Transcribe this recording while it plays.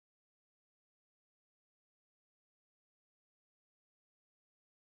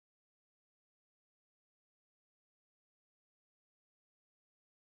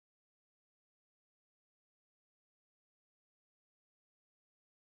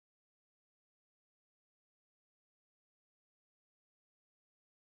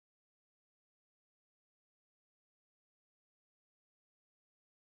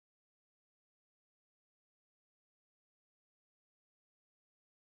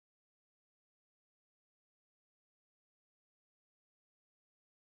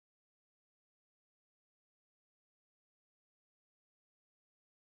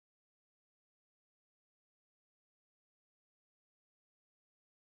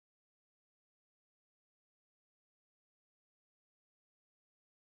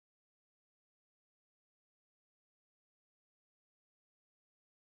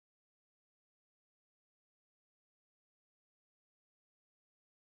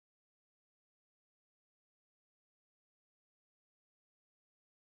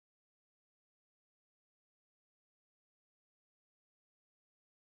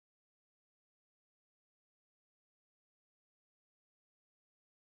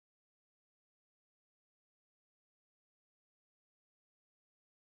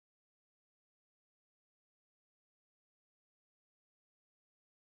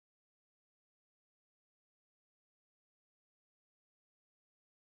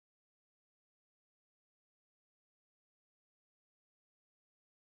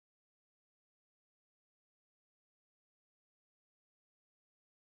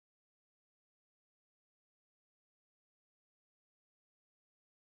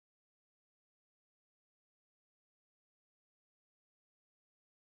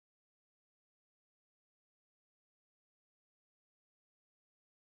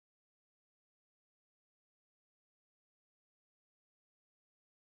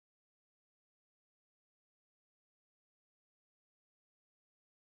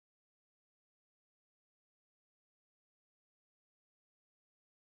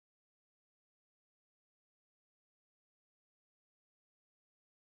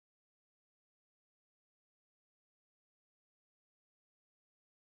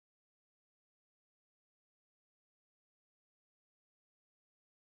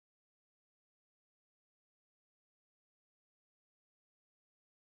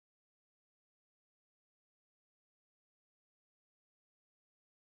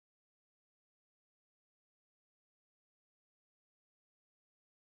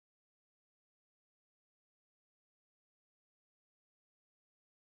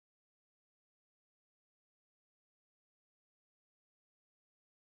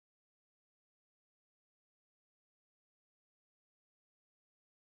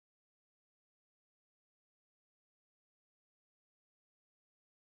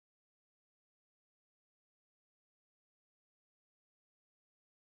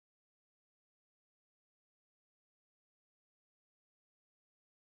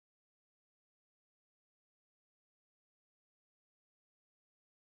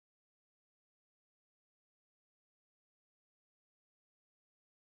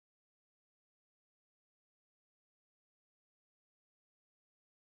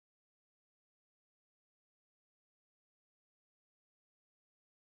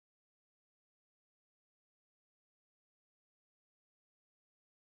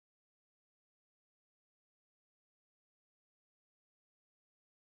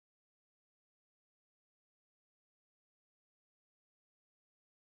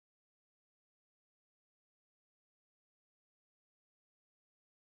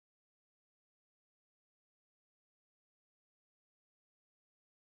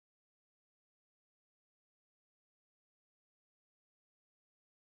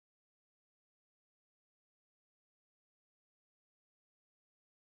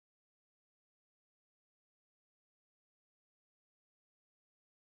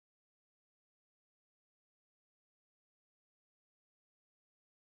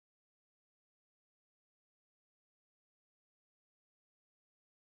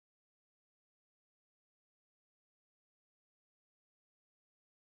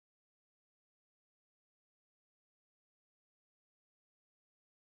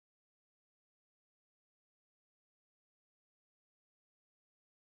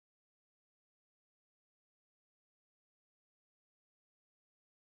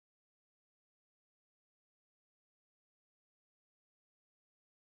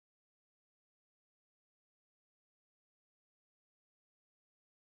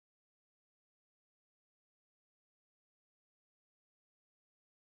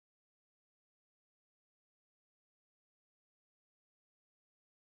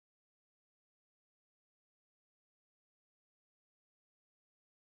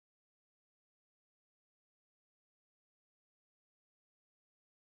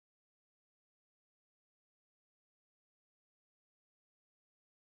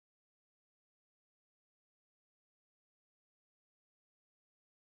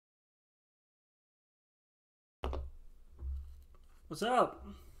What's up?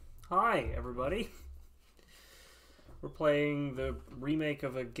 Hi, everybody. We're playing the remake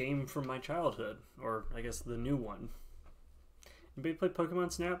of a game from my childhood, or I guess the new one. Anybody play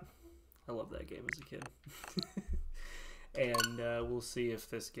Pokemon Snap? I love that game as a kid. And we'll see if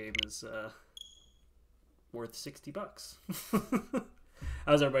this game is worth $60.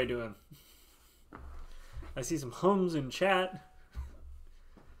 How's everybody doing? I see some hums in chat.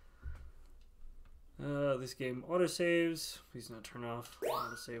 This game autosaves. Please not turn off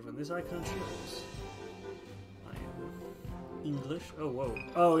autosave when this icon shows. I am English. Oh, whoa.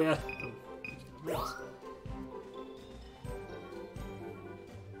 Oh, yeah. Oh,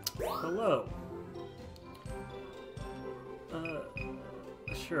 hello.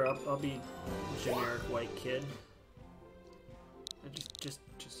 Sure, I'll be generic white kid. Just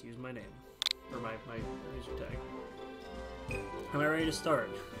use my name. Or my user tag. Am I ready to start?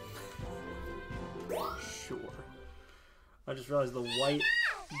 Sure. I just realized the white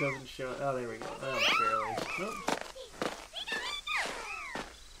doesn't show. Oh, there we go. Oh, barely. Nope.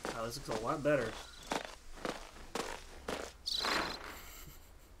 Oh, this looks a lot better.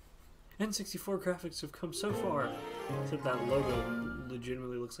 N64 graphics have come so far. Except that logo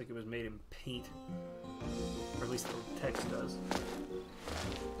legitimately looks like it was made in paint. Or at least the text does.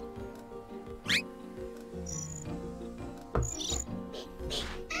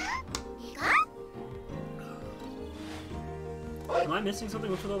 Am I missing something?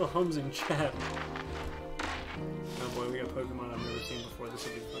 What's with all the hums in chat? Oh boy, we got Pokemon I've never seen before. This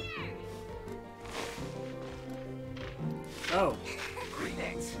will be fun. Oh.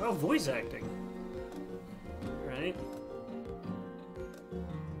 Greetings. Oh, voice acting. Right?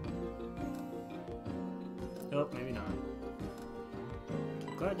 Oh, maybe not.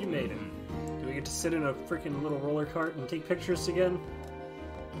 Glad you made it. Do we get to sit in a freaking little roller cart and take pictures again?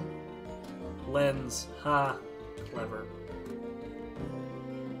 Lens. Ha. Clever.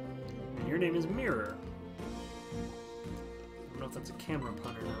 Your name is Mirror. I don't know if that's a camera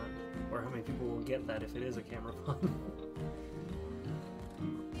pun or not, or how many people will get that if it is a camera pun.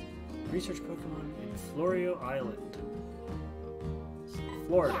 Research Pokemon in Florio Island.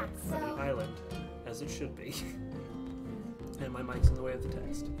 Florida, not an island, as it should be. And my mic's in the way of the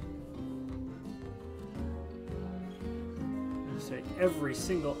text. I'm gonna say every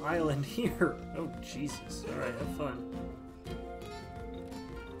single island here. Oh, Jesus. Alright, have fun.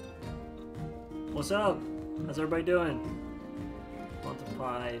 What's up? How's everybody doing?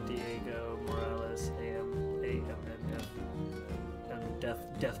 Multiply, Diego, Morales, AMF, and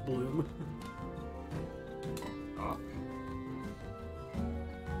Death Bloom. Oh.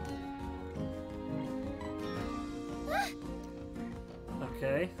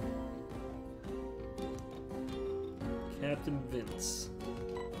 Okay. Captain Vince.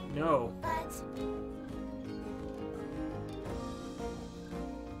 No.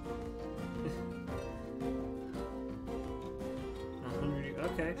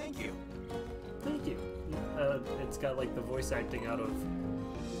 Okay. Thank you. Thank you. It's got like the voice acting out of,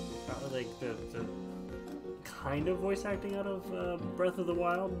 like the kind of voice acting out of Breath of the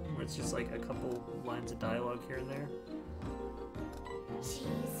Wild, where it's just like a couple lines of dialogue here and there.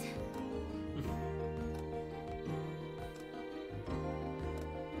 Jeez.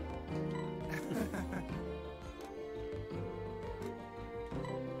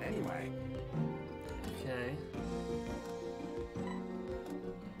 Anyway. Okay.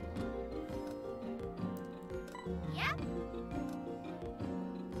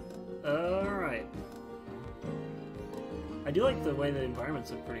 Alright. I do like the way the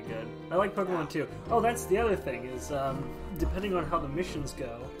environments look pretty good. I like Pokemon too. Oh, that's the other thing, is depending on how the missions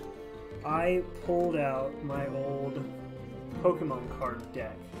go, I pulled out my old Pokemon card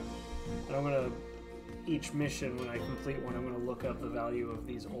deck. And I'm going to, each mission, when I complete one, I'm going to look up the value of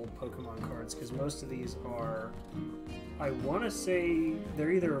these old Pokemon cards, because most of these are, I want to say,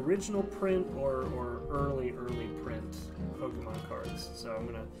 they're either original print or early print Pokemon cards. So I'm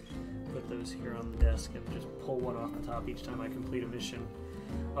going to put those here on the desk and just pull one off the top each time I complete a mission.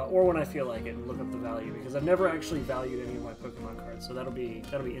 Or when I feel like it, and look up the value, because I've never actually valued any of my Pokemon cards, so that'll be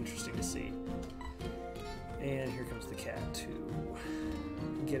interesting to see. And here comes the cat to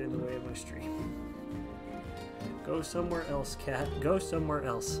get in the way of my stream. Go somewhere else, cat. Go somewhere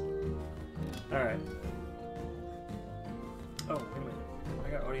else. Alright. Oh, wait a minute. I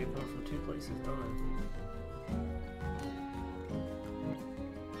got audio coming from two places, don't I?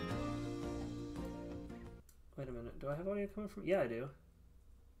 Wait a minute. Do I have audio coming from... Yeah, I do.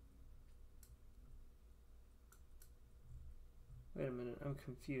 Wait a minute. I'm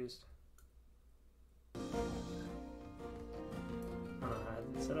confused. I don't know how I had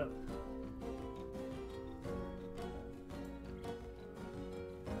it set up.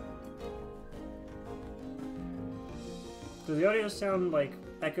 Does the audio sound like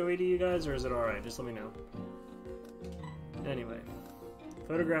echoey to you guys, or is it alright? Just let me know. Anyway,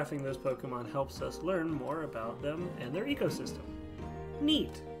 photographing those Pokemon helps us learn more about them and their ecosystem.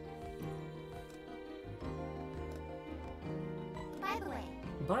 Neat!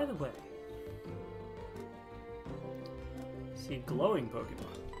 By the way, see glowing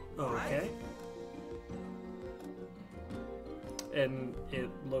Pokemon. Okay. And it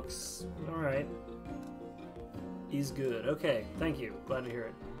looks alright. He's good. Okay, thank you. Glad to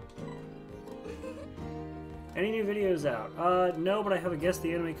hear it. Any new videos out? No, but I have a Guess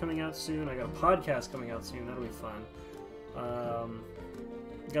the Anime coming out soon. I got a podcast coming out soon. That'll be fun.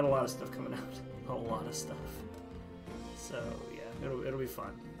 Got a lot of stuff coming out. A lot of stuff. So, yeah, it'll be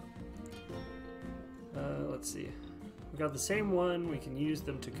fun. Let's see. We've got the same one. We can use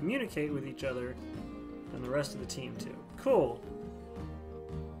them to communicate with each other and the rest of the team, too. Cool.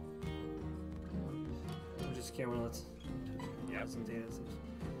 Just camera, let's add some data.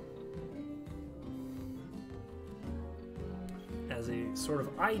 As a sort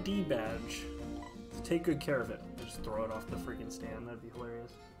of ID badge, to take good care of it. Just throw it off the freaking stand. That'd be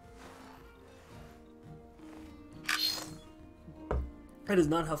hilarious. That is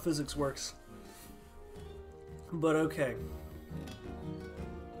not how physics works. But okay.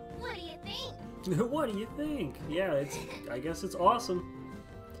 What do you think? What do you think? Yeah, I guess it's awesome.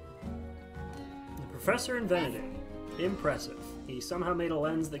 The professor invented it. Impressive. He somehow made a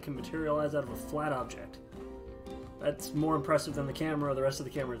lens that can materialize out of a flat object. That's more impressive than the camera or the rest of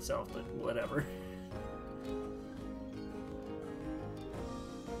the camera itself, but whatever.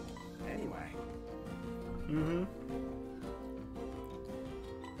 Anyway. Mm-hmm.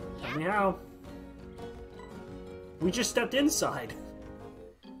 Tell me how. We just stepped inside.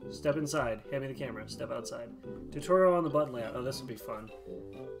 Step inside. Hand me the camera. Step outside. Tutorial on the button layout. Oh, this will be fun.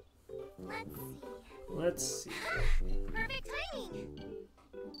 Let's see. Let's see. Perfect timing!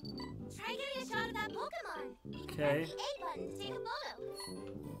 Try getting a shot of that Pokemon. Okay. Press the A button to take a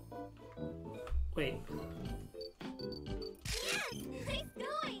photo. Wait. Yes! Nice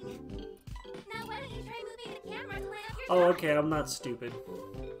going! Now why don't you try moving the camera to line up your Oh, shot? okay. I'm not stupid.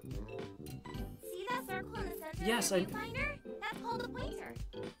 See that circle in the center Yes, of I- the viewfinder? That's called a pointer.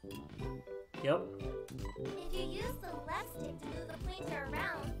 Yep. If you use the left stick to move the pointer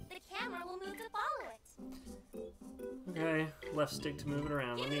around, the camera will move to follow it. Okay. Left stick to move it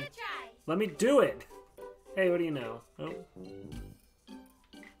around. Give it a try. Let me do it. Hey, what do you know? Oh.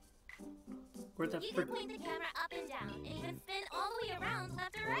 Where'd that You frick? can point the camera up and down, and you can spin all the way around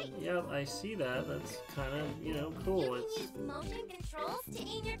left or right. Yep, I see that. That's kind of, you know, cool. You It's. can use motion controls to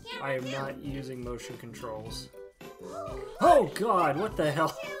aim your camera I am too. not using motion controls. Oh, Oh God! What the hell?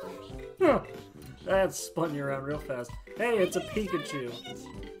 Pikachu! That spun you around real fast. Hey, it's a Pikachu. First,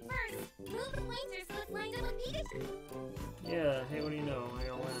 move the pointer so it's lined up with Pikachu. Yeah. Hey, what do you know? I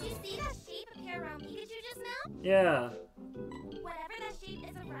got Do you one. see that shape appear around Pikachu just now? Yeah. Whatever that shape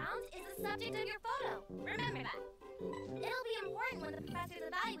is around is the subject of your photo. Remember that. It'll be important when the professor's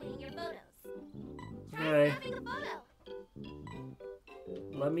evaluating your photos. Try Okay. snapping a photo.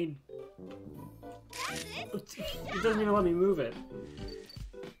 Let me. That's it. It doesn't even let me move it.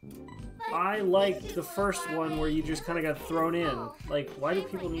 But I you liked just the look first far one away. where you just kind of got thrown in. Oh. Like, why do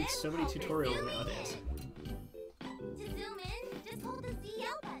people need so many tutorials nowadays? To zoom in, just hold the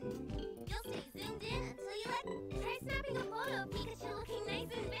ZL button. You'll stay zoomed in until you let. Try snapping a photo of Pikachu looking nice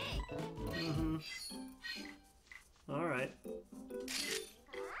and big. Mm-hmm. All right.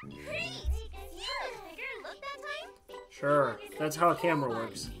 Great! See how it's bigger look that time? Sure. That's how a camera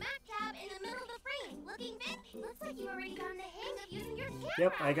works. Smack dab in the middle of the frame, looking big. Looks like you've already gotten the hang of using your camera.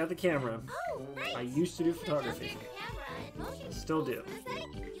 Yep, I got the camera. Oh, right. I used to do You can photography. adjust your camera and motion Still controls do. from the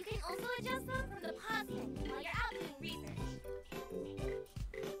setting. You can also adjust them from the pause menu while you're out doing research.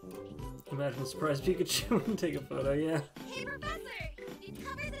 Imagine surprise Pikachu and take a photo. Yeah. Hey, Professor! You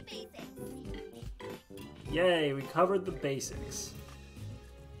covered the basics. Yay, we covered the basics.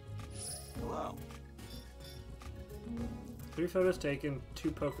 Hello. 3 photos taken,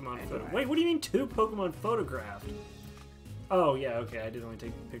 2 Pokemon photos. Wait, what do you mean 2 Pokemon photographed? Oh, yeah, okay, I did only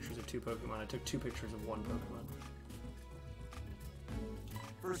take pictures of 2 Pokemon. I took 2 pictures of 1 Pokemon.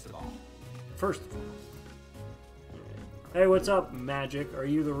 First of all, First of all. Hey, what's up, Magic? Are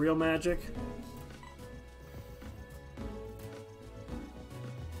you the real Magic?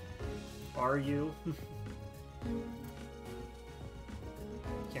 Are you?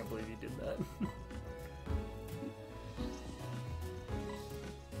 Can't believe you did that.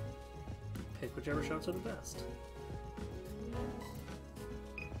 Pick whichever shots are the best.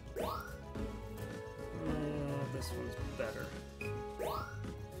 This one's better.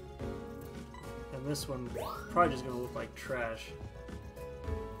 And And this one probably just gonna look like trash.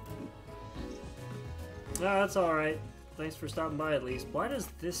 Ah, that's alright. Thanks for stopping by at least. Why do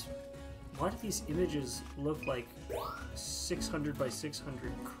these images look like 600 by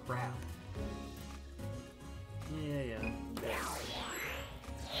 600 crap? Yeah.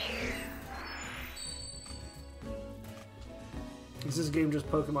 Is this game just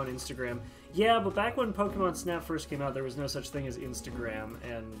Pokemon Instagram? Yeah, but back when Pokemon Snap first came out, there was no such thing as Instagram,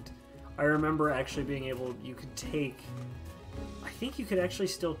 and I remember actually being able, I think you could actually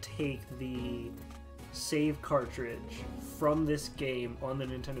still take the save cartridge from this game on the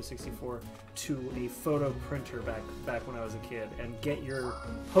Nintendo 64 to a photo printer back when I was a kid and get your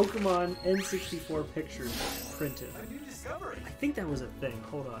Pokemon N64 pictures printed. A new discovery. I think that was a thing.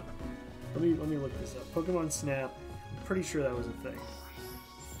 Hold on. Let me look this up. Pokemon Snap. I'm pretty sure that was a thing.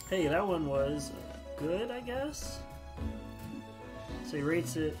 Hey, that one was good, I guess? So he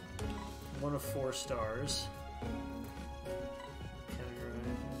rates it 1 of 4 stars.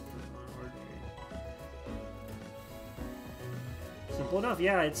 Simple enough.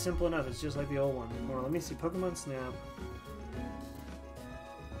 Yeah, it's simple enough. It's just like the old one. Hold on, let me see. Pokemon Snap.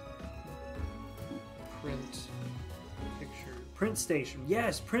 Print picture. Print station.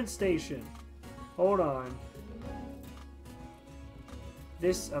 Yes, print station. Hold on.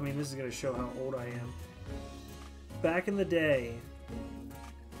 This is going to show how old I am. Back in the day,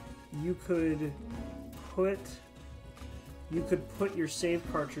 you could put your save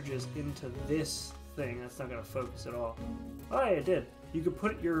cartridges into this thing. That's not going to focus at all. Oh, yeah, it did. You could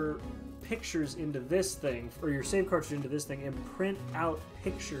put your pictures into this thing, or your save cartridge into this thing, and print out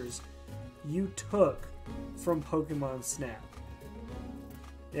pictures you took from Pokemon Snap.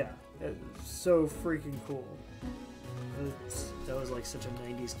 Yeah, it's so freaking cool. That was like such a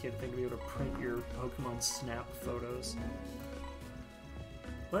 90s kid thing to be able to print your Pokemon Snap photos.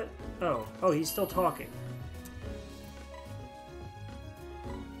 What? Oh, he's still talking.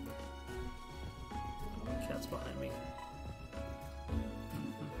 Cat's behind me.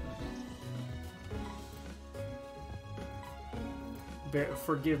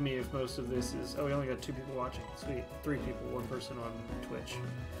 Forgive me if most of this is... Oh, we only got 2 people watching. Sweet. 3 people. 1 person on Twitch.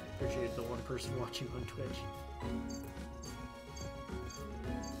 Appreciate the 1 person watching on Twitch.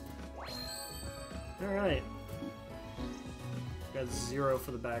 Alright. Got 0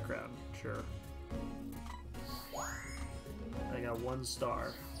 for the background. Sure. I got 1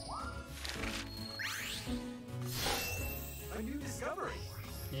 star. A new discovery.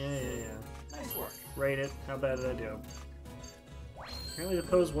 Yeah. Nice work. Rate it. How bad did I do? Apparently the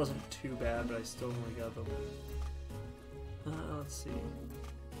pose wasn't too bad, but I still only got the... let's see.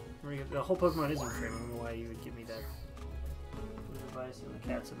 The whole Pokemon isn't frame. I don't know why you would give me that advice, and the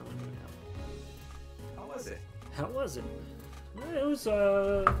cat's in the window now. How was it? How was it? It was,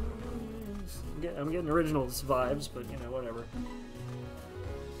 I'm getting Originals vibes, but, you know, whatever.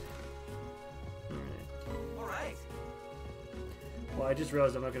 Alright. Well, I just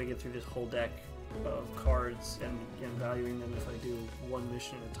realized I'm not going to get through this whole deck of cards and valuing them if I do 1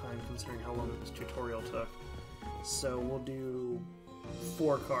 mission at a time, considering how long this tutorial took. So we'll do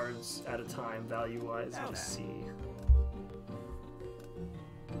 4 cards at a time, value-wise, and just see.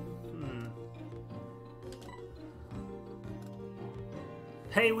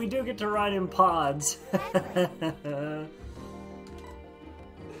 Hey, we do get to ride in pods!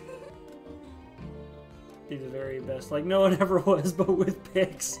 Be the very best. Like no one ever was, but with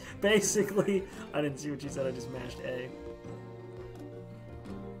picks. Basically, I didn't see what you said, I just mashed A.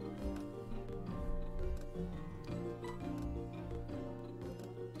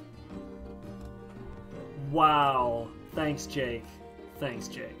 Wow. Thanks, Jake. Thanks,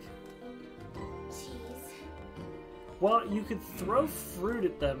 Jake. Jeez. Well, you could throw fruit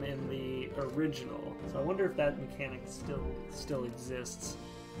at them in the original, so I wonder if that mechanic still exists.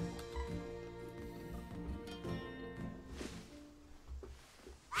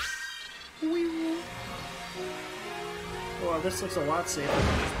 Well, this looks a lot safer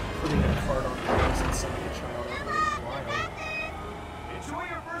than just putting a card on the face and sending a child out into the wild. Enjoy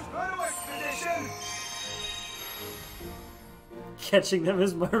your first photo expedition! Catching them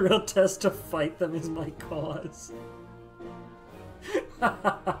is my real test, to fight them is my cause.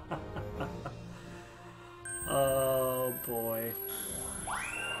 Oh boy.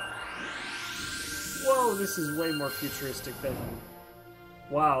 Whoa, this is way more futuristic than...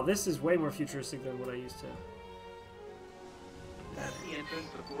 Wow, this is way more futuristic than what I used to... That's the entrance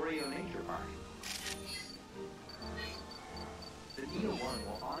to Florio Nature Park. The Neo one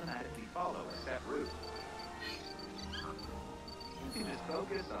will automatically follow a set route. You can just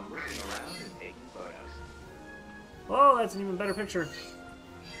focus on looking around and taking photos. Oh, that's an even better picture.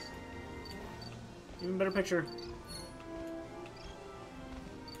 Even better picture.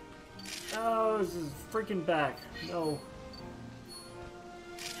 Oh, this is freaking back. No.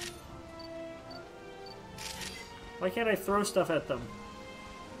 Why can't I throw stuff at them?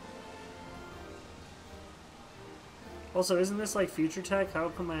 Also, isn't this like future tech? How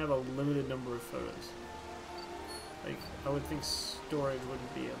come I have a limited number of photos? Like, I would think storage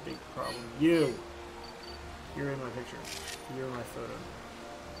wouldn't be a big problem. You! You're in my picture. You're in my photo.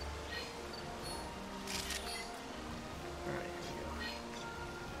 Alright, here we go.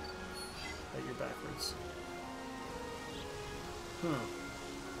 But you're backwards. Huh.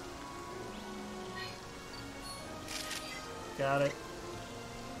 Got it.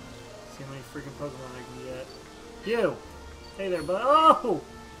 See how many freaking Pokemon I can get. You! Hey there, bud. Oh!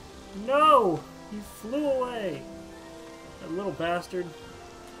 No! You flew away! That little bastard. I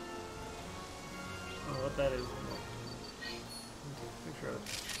don't know what that is. Picture of it.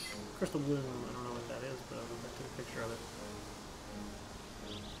 Crystal Bloom, I don't know what that is, but I'll take a picture of it.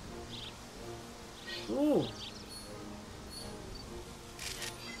 Ooh!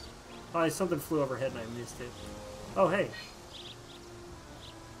 Oh, something flew overhead and I missed it. Oh, hey!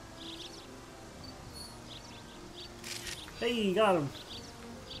 Hey, you got him!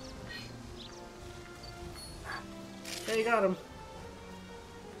 Hey, you got him!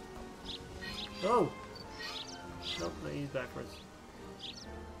 Oh! Nope, no, he's backwards.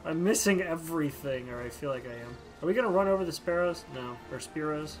 I'm missing everything, or I feel like I am. Are we gonna run over the sparrows? No. Or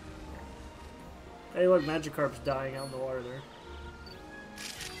Spearows? Hey, look, Magikarp's dying out in the water there.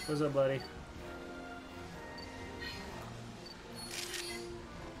 What's up, buddy?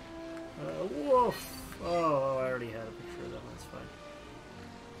 Woof! Oh, I already had a picture of that. That's fine.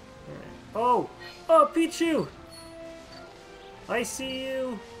 Alright. Oh! Oh, Pichu! I see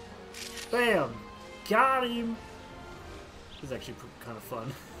you! Bam! Got him! This is actually kind of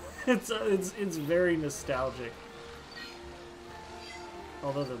fun. It's very nostalgic.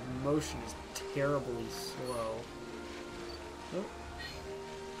 Although the motion is terribly slow. Oh.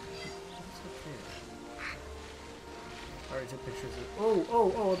 It's okay. Alright, take pictures of...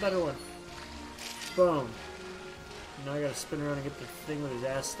 Oh, a better one. Boom. Now I gotta spin around and get the thing with his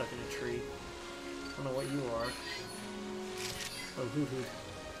ass stuck in a tree. I don't know what you are. Oh, hoot hoot.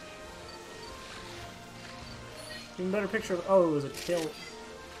 Even better picture of... Oh, it was a Tailo?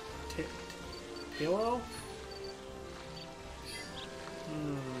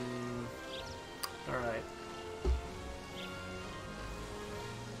 Alright.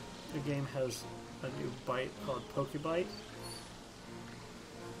 The game has a new bite called Pokebite.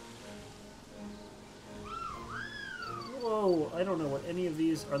 Whoa, I don't know what any of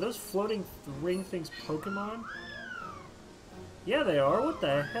these... Are those floating ring things Pokemon? Yeah, they are. What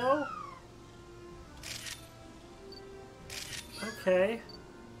the hell? Okay.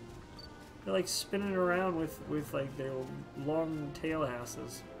 They're like spinning around with like their long tail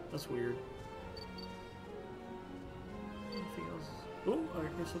asses. That's weird. Anything else? Ooh, I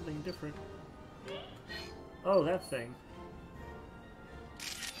hear something different. Oh, that thing.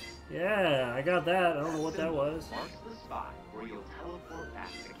 Yeah, I got that. I don't know what that was. Marks the spot where you'll teleport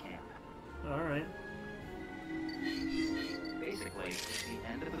back to camp. Alright. Basically, it's the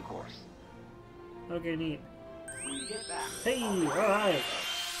end of the course. Okay, neat. When you get back... Hey, alright.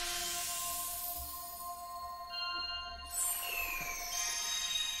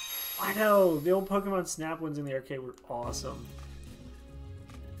 I know, the old Pokemon Snap ones in the arcade were awesome.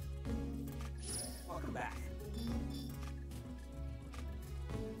 Welcome back.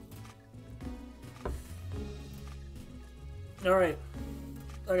 Alright.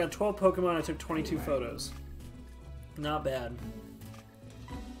 I got 12 Pokemon, I took 22 photos. Not bad.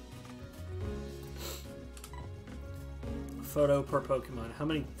 Photo per Pokemon. How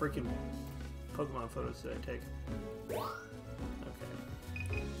many freaking Pokemon photos did I take? Okay.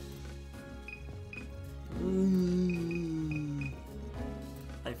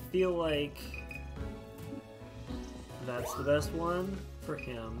 I feel like that's the best one for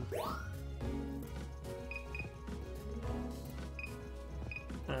him.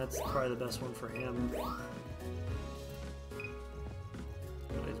 That's probably the best one for him.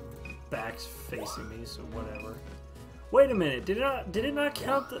 But his back's facing me, so whatever. Wait a minute, did it not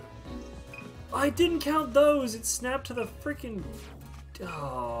count the... I didn't count those! It snapped to the freaking...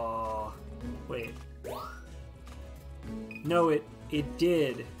 Oh... Wait. No, it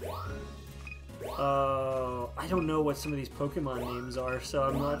did. I don't know what some of these Pokemon names are, so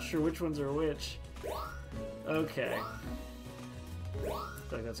I'm not sure which ones are which. Okay. I feel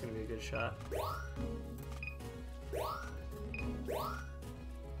like that's gonna be a good shot.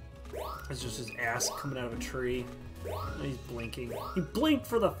 It's just his ass coming out of a tree. And he's blinking. He blinked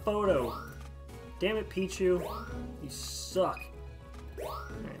for the photo! Damn it, Pichu. You suck.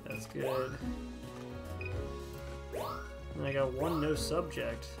 Alright, that's good. And I got one no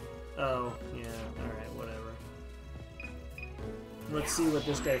subject. Oh, yeah, alright, whatever. Let's see what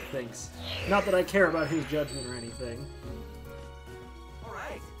this guy thinks. Not that I care about his judgment or anything.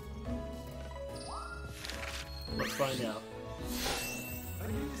 Alright. Let's find out. A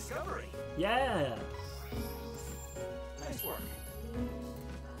new discovery. Yeah! Nice work.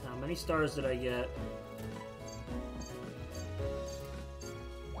 How many stars did I get?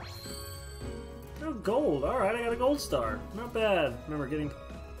 Oh, gold. Alright, I got a gold star. Not bad. Remember, getting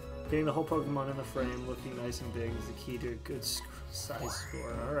the whole Pokemon in the frame looking nice and big is the key to a good size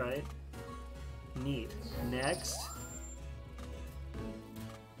score. Alright. Neat. Next.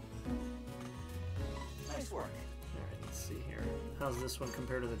 Nice work. Alright, let's see here. How's this one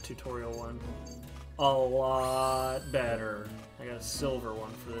compared to the tutorial one? A lot better. I got a silver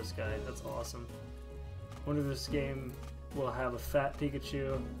one for this guy. That's awesome. Wonder if this game will have a fat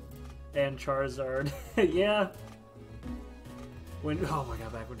Pikachu and Charizard. Yeah. When oh my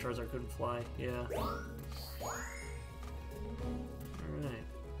god, back when Charizard couldn't fly. Yeah. Alright.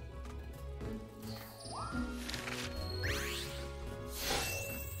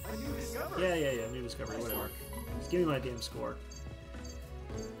 A new discovery. Yeah, new discovery, whatever. Just give me my damn score.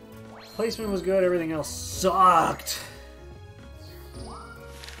 Placement was good, everything else sucked.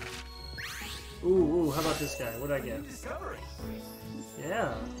 Ooh, how about this guy? What'd I A get? new discovery.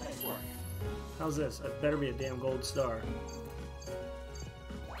 Yeah. Nice work. How's this? It better be a damn gold star.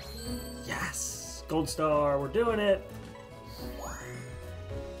 Yes! Gold star, we're doing it!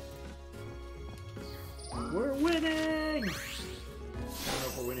 We're winning! I don't know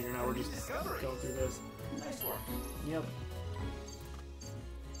if we're winning or not, we're just going through this. Nice work. Yep.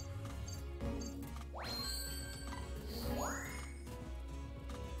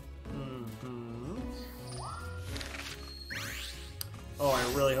 Oh, I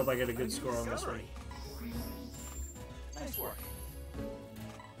really hope I get a good score on this one. Nice work.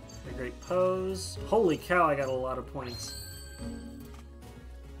 A great pose. Holy cow, I got a lot of points.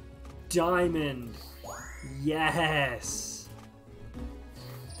 Diamond! Yes!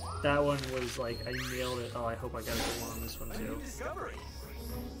 That one was like, I nailed it. Oh, I hope I got a good one on this one A new too. discovery.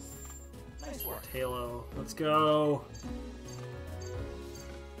 Nice work. Halo. Let's go!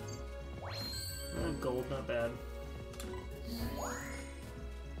 Gold, not bad.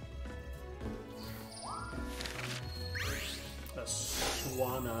 A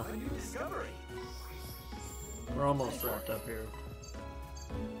Swanna. A new discovery. We're almost wrapped up here.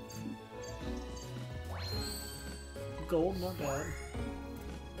 Gold, not bad.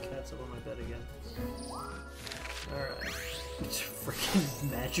 Cat's up on my bed again. Alright.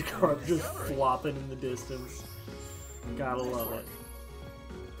 Freaking Magikarp just flopping in the distance. Gotta love it.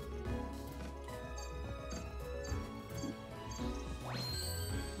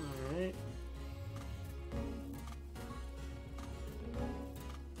 Alright.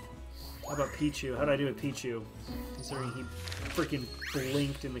 How about Pichu? How'd I do with Pichu? Considering he freaking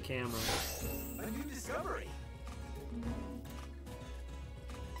blinked in the camera. A new discovery.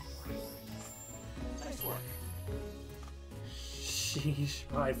 Nice work. Sheesh.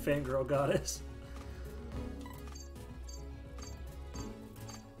 Hi, fangirl goddess.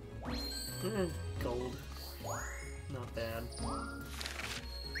 Gold. Not bad.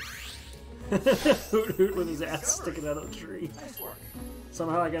 Hoot Hoot with his ass sticking out of the tree. Nice work.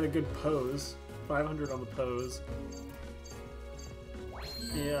 Somehow I got a good pose. 500 on the pose.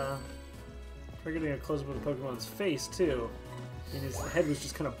 Yeah. We're getting a close-up of the Pokemon's face, too. And his head was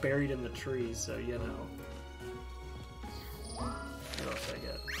just kind of buried in the tree, so you know. What else did I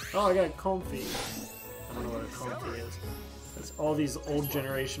get? Oh, I got Comfey. I don't know what a Comfey is. That's all these old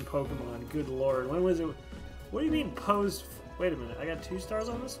generation Pokemon. Good lord. When was it? What do you mean posed? Wait a minute. I got 2 stars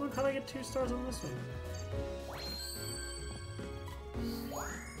on this one? How'd I get 2 stars on this one?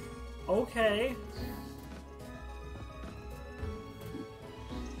 Okay.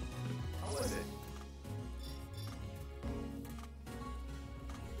 How was it?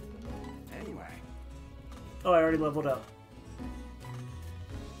 Anyway. Oh, I already leveled up.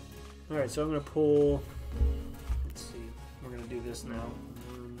 Alright, so I'm going to pull... Let's see. We're going to do this now.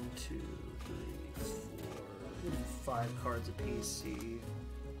 1, 2, 3, 4... 5 cards apiece. See.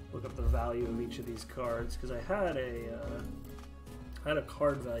 Look up the value of each of these cards. Because I had a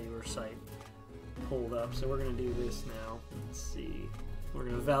card valuer site pulled up. So we're going to do this now. Let's see. We're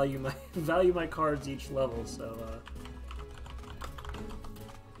going to value my cards each level. So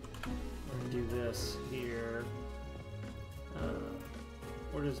we're going to do this here.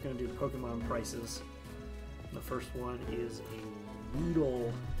 We're just going to do Pokemon prices. The first one is a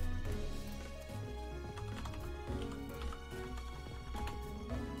Weedle.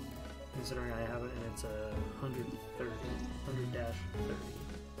 considering I have it and it's a 100-30.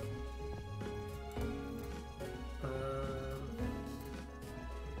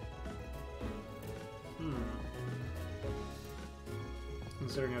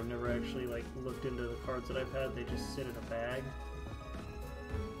 Considering I've never actually like looked into the cards that I've had, they just sit in a bag.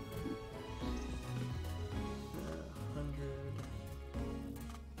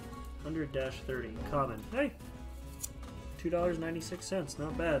 100-30 common. Hey, $2.96,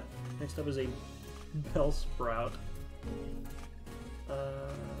 not bad. Next up is a Bellsprout. I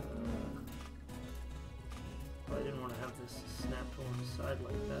didn't want to have this snap to one side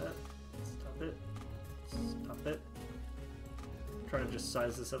like that. Stop it. Stop it. I'm trying to just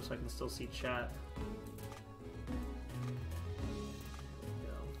size this up so I can still see chat. There we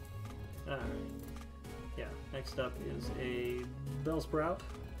go. Alright. Yeah, next up is a Bellsprout.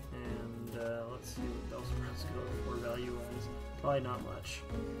 And let's see what Bellsprouts go for value-wise. Probably not much.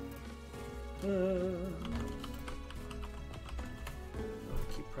 I'll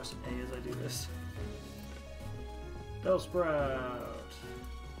keep pressing A as I do this. Bellsprout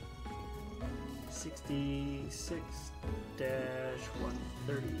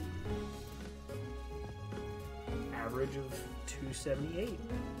 66-130. Average of 278.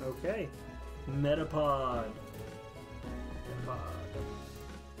 Okay. Metapod.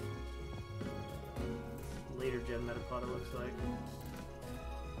 Later gen Metapod, it looks like.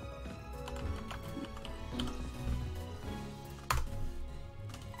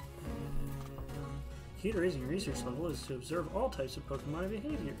 Key to raising your research level is to observe all types of Pokemon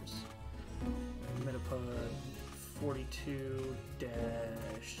behaviors. Metapod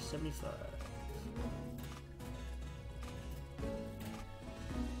 42-75.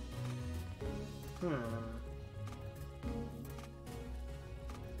 Hmm.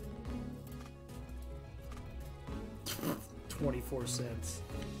 24 cents.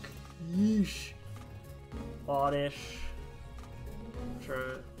 Yeesh. Oddish.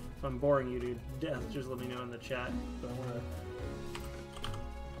 Sure, if I'm boring you to death, just let me know in the chat. But I wanna...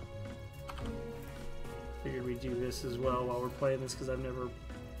 Figured we'd do this as well while we're playing this because I've never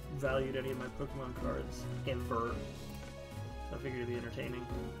valued any of my Pokemon cards ever. So I figured it'd be entertaining.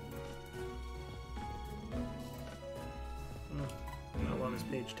 I don't know why this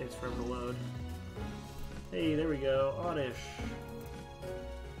page takes forever to load. Hey, there we go. Oddish.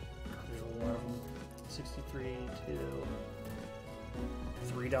 There's a lot of them. 63 to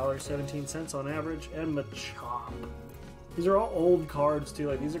 $3.17 on average, and Machop. These are all old cards too.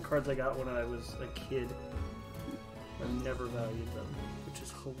 Like these are cards I got when I was a kid. I've never valued them, which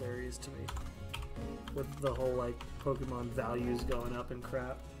is hilarious to me. With the whole like Pokemon values going up and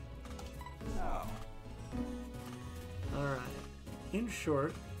crap. Oh. All right. In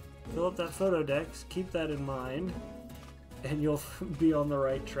short, fill up that photo dex, keep that in mind, and you'll be on the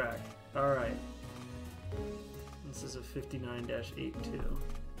right track. Alright. This is a 59-82.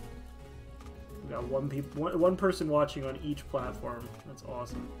 We got one person watching on each platform. That's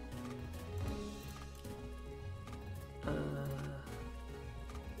awesome.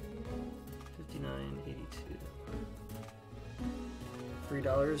 $59.82.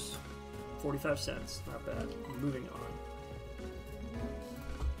 $3.45. Not bad. Moving on.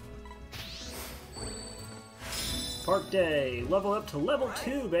 Park Day. Level up to level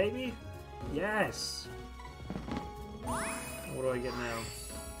 2, baby. Yes. What do I get now?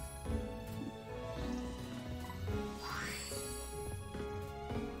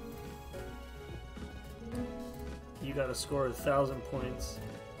 You got to score 1,000 points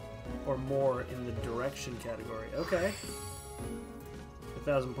or more in the direction category. Okay.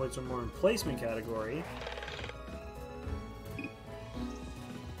 1,000 points or more in placement category. Yeah,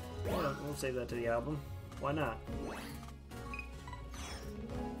 we'll save that to the album. Why not?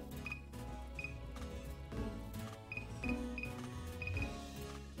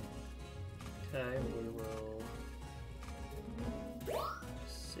 Okay, we will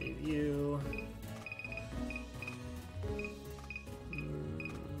save you.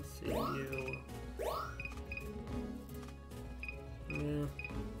 Save you. Yeah.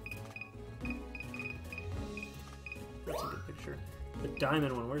 That's a good picture. The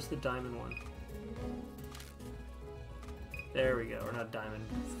diamond one. Where's the diamond one? There we go. Or not diamond.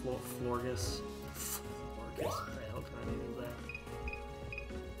 Florgus. Florgus. What the hell kind of name is that?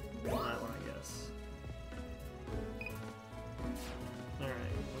 That one, I guess.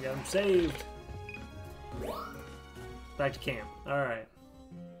 Alright. We got him saved. Back to camp. Alright.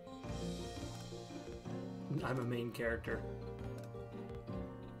 I'm a main character.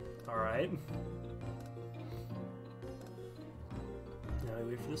 Alright. Now we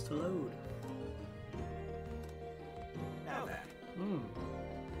wait for this to load. Now then.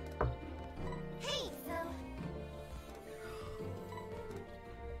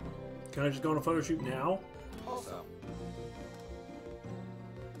 Can I just go on a photo shoot now? Also,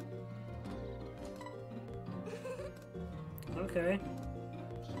 Okay.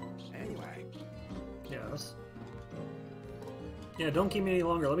 anyway, Yes. Yeah, don't keep me any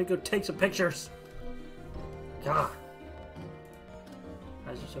longer. Let me go take some pictures. God.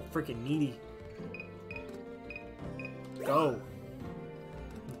 Guys are so freaking needy. Go.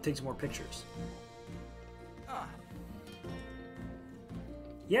 Take some more pictures. ah,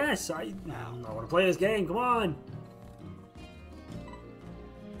 Yes, I want to play this game. Come on.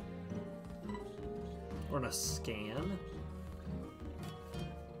 We're gonna scan.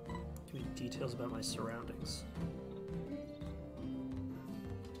 Give me details about my surroundings.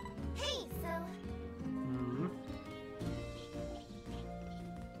 Hey, so Hmm.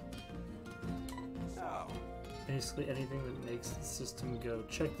 so, Basically anything that makes the system go.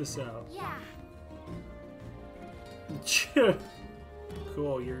 Check this out. yeah.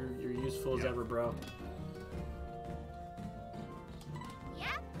 Cool. You're useful as ever, bro.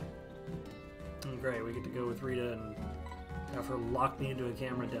 Yep. Great. We get to go with Rita and have her lock me into a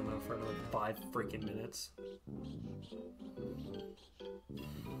camera demo for another 5 freaking minutes.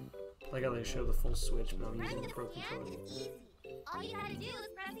 Like how they show the full Switch, but I'm using Running the a Pro scan controller. is easy. All you gotta do is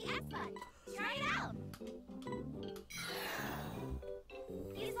press the X button. Try it out.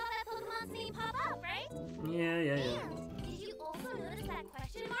 You saw that Pokemon's name pop up, right? Yeah. And did you also notice that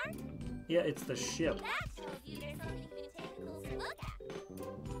question mark? Yeah, it's the ship. That shows you there's something you can take a closer look at.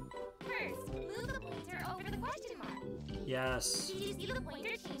 First, move the pointer over the question mark. Yes. Did you see the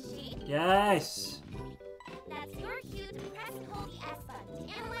pointer change shape? Yes. That's your cue to press and hold the X button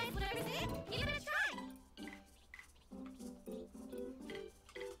to analyze whatever's in it. Give it a try.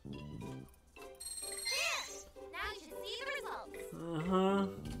 There! Now you should see the results. Uh-huh.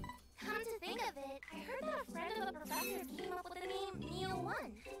 Come to think of it, I heard that a friend of a professor came up with the name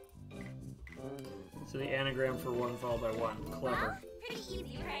Neo1. So the anagram for 1 followed by 1. Well, Clever. pretty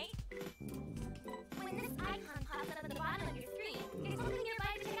easy, right? When this icon pops up at the bottom of your screen, there's something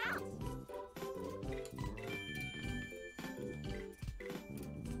nearby to check out.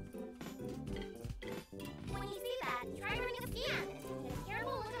 When you see that, try running a scan. Get a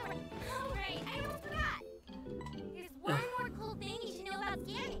careful look at Oh, right, I almost forgot. There's one more cool thing you should know about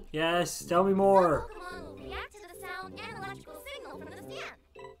scanning. Yes, tell me more. Pokemon will react to the sound and electrical signal from the scan.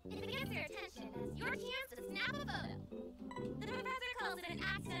 If it gets their attention, that's your chance to snap a photo. The professor calls it an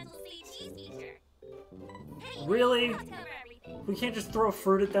accidental say cheese feature. Hey, Really? I'll tell her everything. We can't just throw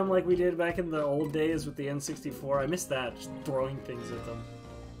fruit at them like we did back in the old days with the N64. I miss that, just throwing things at them.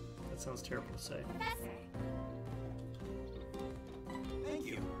 That sounds terrible to say. Professor, thank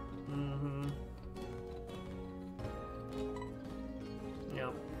you. Mm-hmm.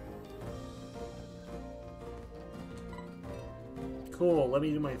 Yep. Cool, let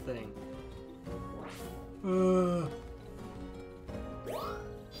me do my thing.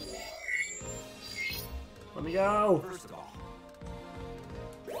 Let me go! First of all,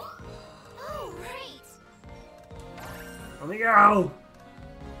 oh, right. Let me go!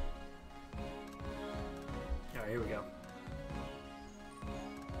 Alright, here we go.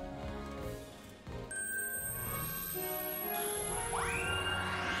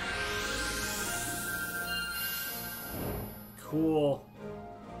 Cool.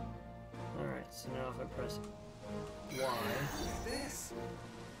 Alright, so now if I press Y. this.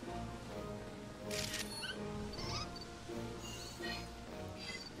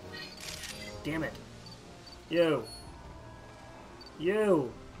 Damn it. You.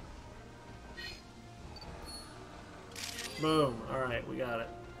 You. Boom. Alright, we got it.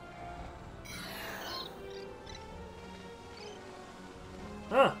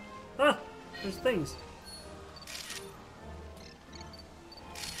 Ah! Ah! There's things.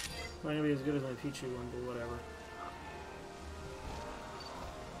 Not gonna be as good as my Pichu one, but whatever.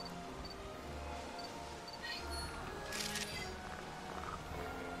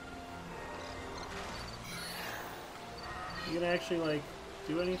 You gonna actually, like,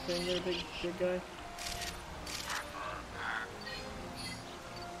 do anything there, big guy?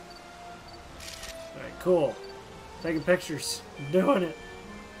 Alright, cool. Taking pictures. I'm doing it.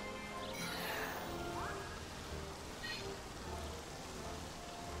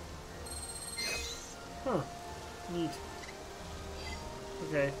 Huh. Neat.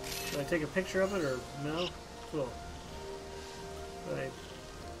 Okay. Do I take a picture of it or no? Cool. Right.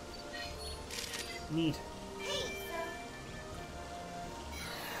 Neat. Hey,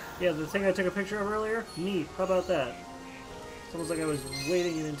 so Yeah, the thing I took a picture of earlier? Neat. How about that? It's almost like I was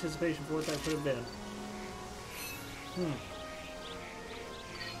waiting in anticipation for what that could have been.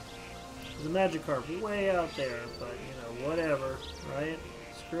 There's a Magikarp way out there, but, you know, whatever, right?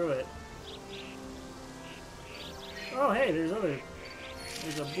 Screw it. Oh, hey, there's a blue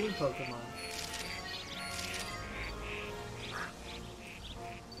Pokemon.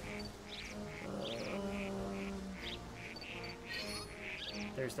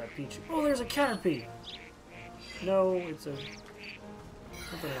 There's that Pichu. Oh, there's a Caterpie! No, it's a...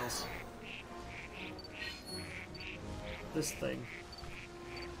 something else. This thing.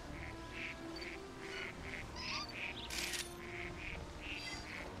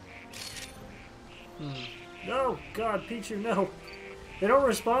 No! God, Pichu, no! They don't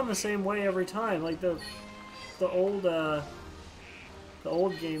respond the same way every time. Like the old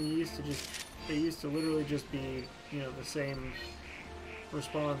game used to just... they used to literally just be, you know, the same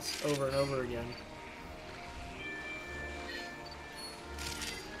response over and over again.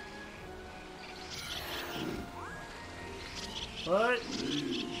 What?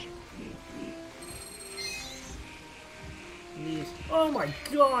 Neat. Oh my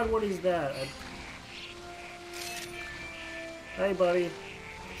god, what is that? Hey, buddy. You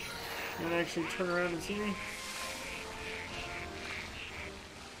wanna actually turn around and see me?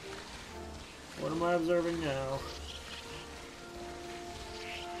 What am I observing now?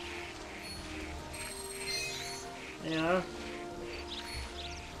 Yeah?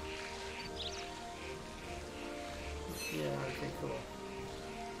 Yeah, okay, cool.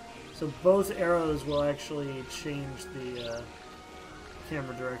 So both arrows will actually change the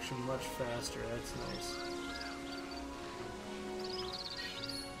camera direction much faster. That's nice.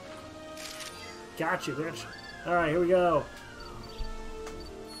 Gotcha, bitch. Alright, here we go.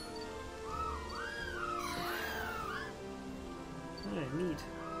 Alright, neat.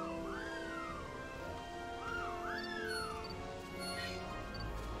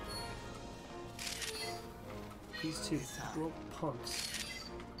 These two little punks.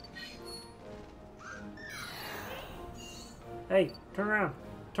 Hey, turn around!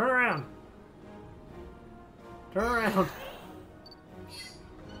 Turn around! Turn around! This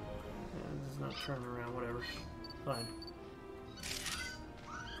is not turning around, whatever. Fine.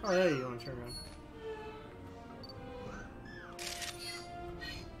 Oh, yeah, you want to turn around.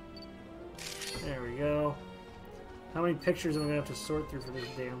 There we go. How many pictures am I going to have to sort through for this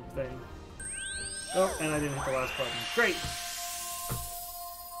damn thing? Oh, and I didn't hit the last button. Great!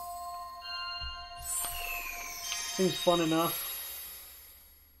 Seems fun enough.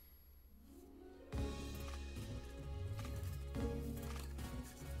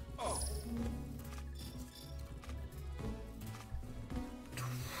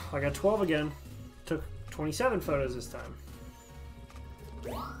 I got 12 again. Took 27 photos this time.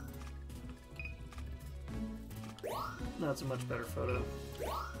 That's a much better photo.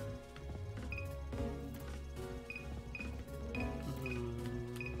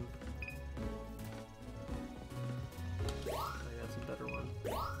 That's a better one.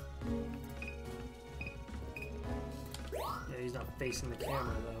 Yeah, he's not facing the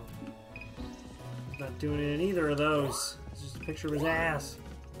camera though. He's not doing it in either of those. It's just a picture of his ass.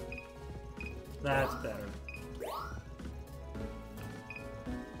 That's better.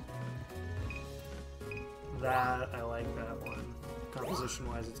 That, I like that one.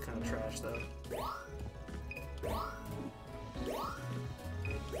 Composition-wise, it's kind of trash, though.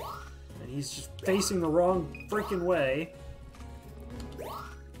 And he's just facing the wrong freaking way. We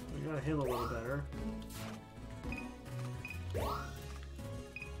got him a little better. Alright.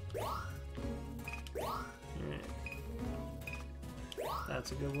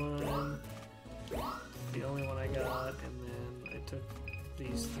 That's a good one. The only one I got, and then I took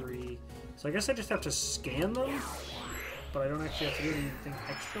these three. So I guess I just have to scan them, but I don't actually have to do anything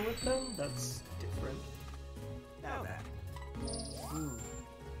extra with them. That's different. Now then.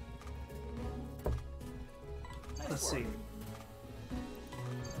 Let's see.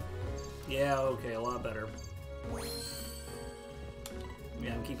 Yeah, okay, a lot better.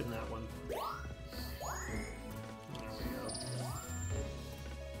 Yeah, I'm keeping that one. There we go.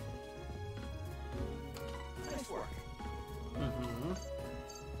 Nice work. Mm-hmm.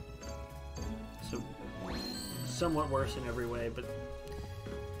 So, somewhat worse in every way, but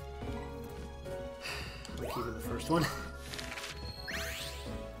I'm keeping the first one.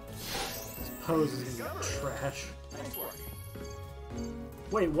 This pose is gonna be trash. Nice work.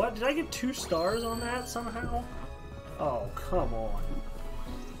 Wait, what? Did I get 2 stars on that somehow? Oh, come on.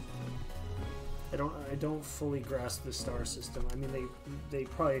 I don't fully grasp the star system. I mean, they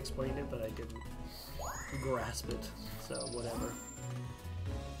probably explained it, but I didn't grasp it. So, whatever.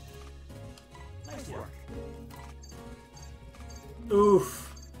 Nice work.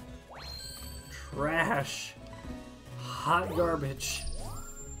 Oof. Trash. Hot garbage.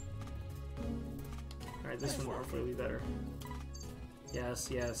 Alright, this one hopefully will be better. Yes,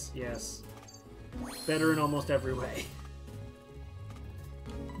 yes, yes. Better in almost every way.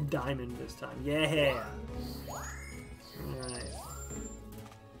 Diamond this time. Yeah! Alright.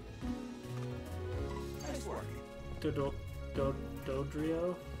 Nice work.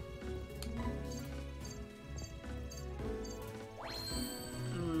 Dodrio?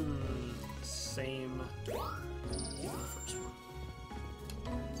 Same. Even the first one.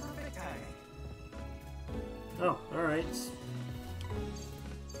 Perfect timing. Oh, alright.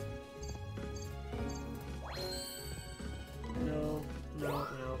 No, no, no,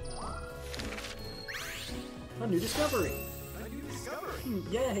 no. A new discovery! A new discovery.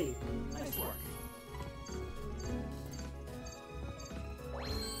 Yay! Nice work.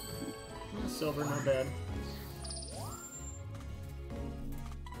 Silver, not bad.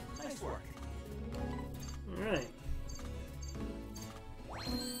 Nice work. Alright.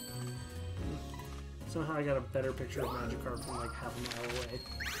 Somehow I got a better picture of Magikarp from like half a mile away.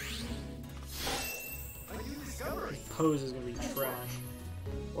 A new discovery. Pose is gonna be trash.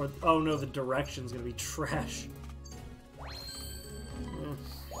 Or, oh no, the direction's gonna be trash.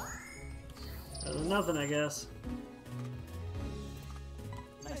 Better than nothing, I guess.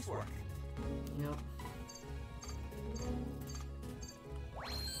 Nice work. Yep.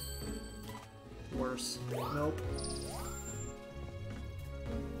 Worse. Nope.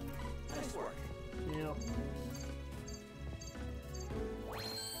 Nice work. Yep.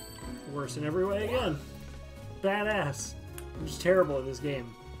 Worse in every way again. Badass. I'm just terrible at this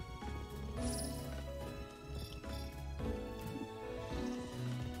game.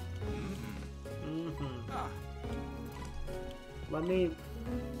 Ah, Let me...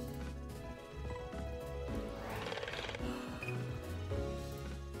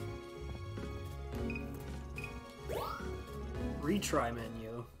 Retry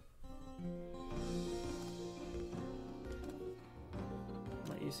menu.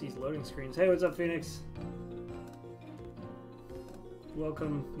 Not use these loading screens. Hey, what's up, Phoenix?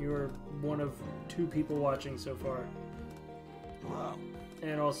 Welcome. You're one of 2 people watching so far. hello.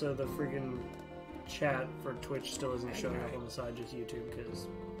 And also the freaking chat for Twitch still isn't showing up on the side, just YouTube, because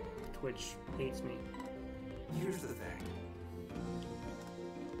Twitch hates me. Here's the thing.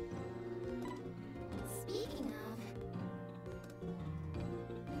 Speaking of,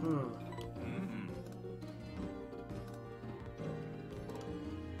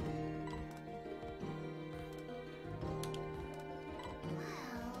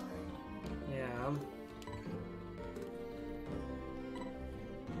 Yeah.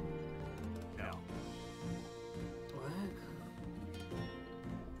 No. What?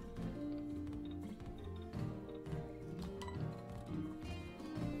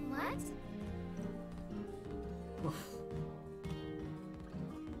 what?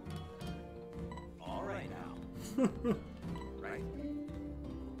 All right now. Right?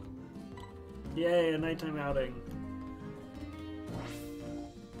 Yay, a nighttime outing.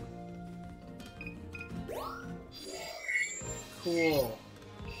 Cool.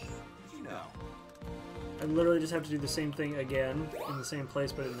 Did you know? I literally just have to do the same thing again in the same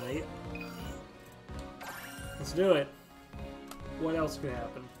place but at night. Let's do it. What else could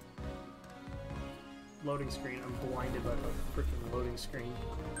happen? Loading screen. I'm blinded by the freaking loading screen.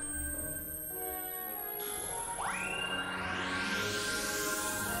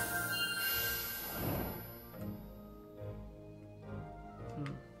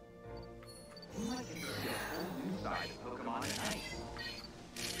 You might get to see a whole new side of Pokemon at night.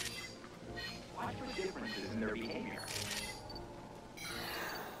 Watch for differences in their behavior.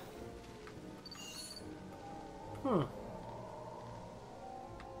 Huh.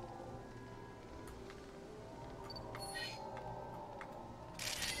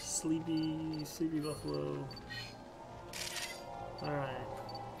 Sleepy Buffalo. Alright.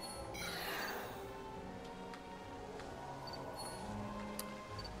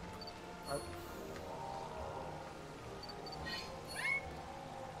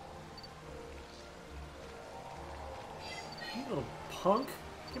 You little punk!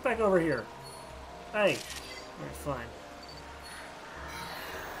 Get back over here! Hey! Alright, fine.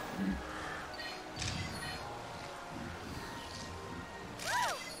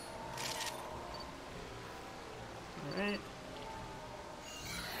 Alright.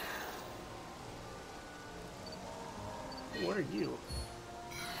 What are you?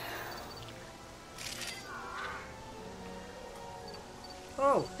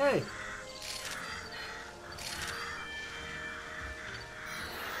 Oh, hey!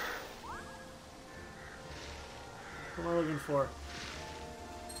 What am I looking for?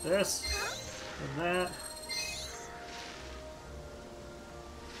 This and that.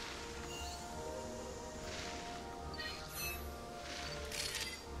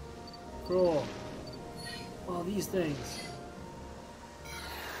 Cool. All these things.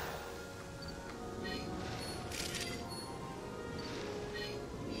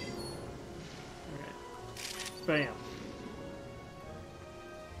 Alright. Bam.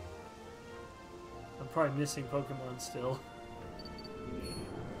 I'm probably missing Pokemon still.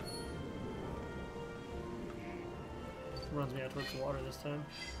 Runs me out towards the water this time.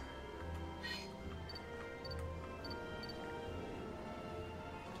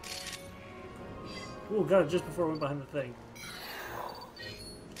 Ooh, got it just before I went behind the thing.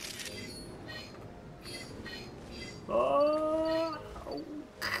 Oh,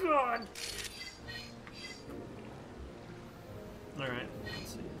 God! Alright,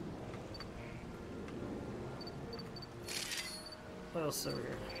 let's see. What else is over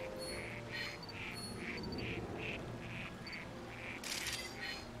here?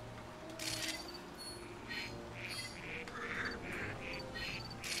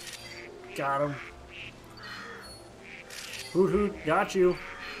 Got him. Hoot hoot, got you.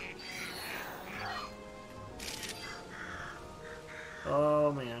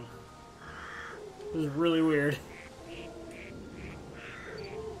 Oh man. This is really weird.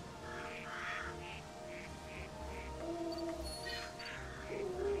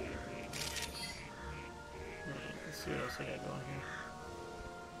 Alright, let's see what else I got going here.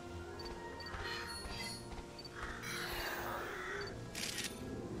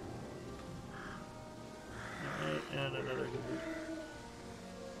 And another Hoot.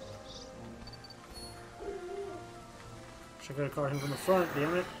 Should have caught him from the front,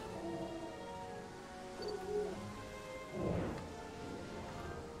 damn it.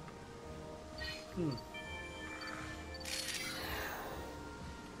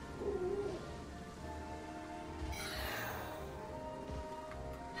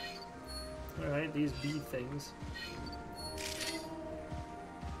 Alright, these bee things.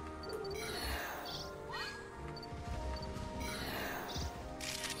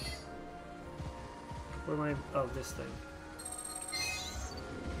 Where am I? Oh, this thing.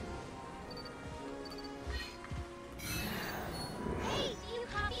 Hey, do you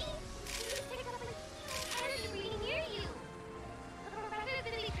copy? Please pick up a energy reading near you. The professor is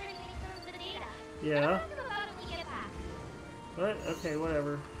busy translating some of the data. Yeah. I'll talk to him about it when we get back. What? Okay,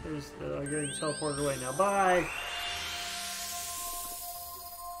 whatever. There's the, I'm getting teleported away now. Bye!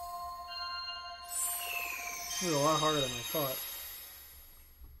 This is a lot harder than I thought.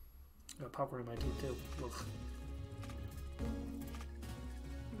 Got popcorn in my teeth too. Oof.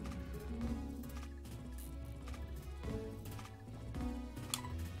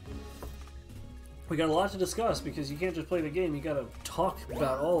 We got a lot to discuss because you can't just play the game, you gotta talk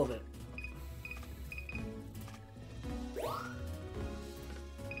about all of it.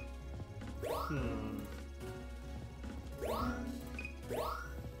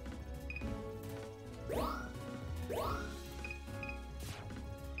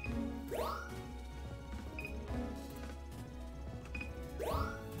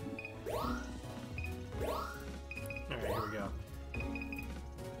 Alright, here we go.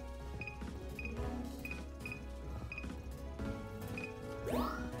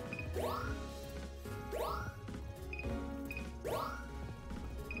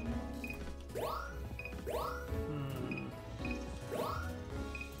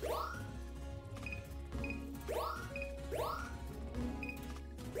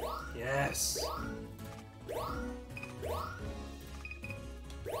 Yes.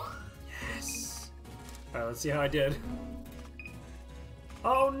 Yes. Alright, let's see how I did.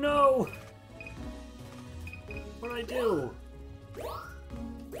 Oh no! What'd I do?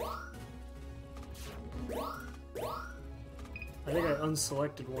 I think I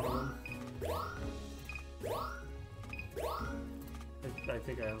unselected one of them. I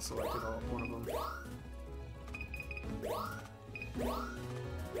think I unselected one of them.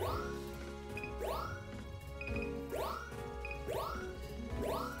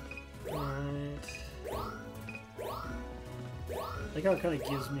 Alright. I think how it kind of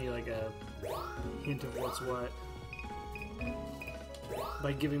gives me like a hint of what's what.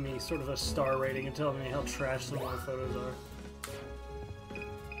 By giving me sort of a star rating and telling me how trash some of my photos are.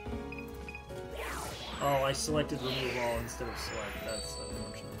 Oh, I selected remove all instead of select. That's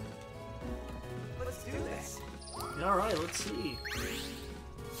unfortunate. Let's do this. Alright, let's see.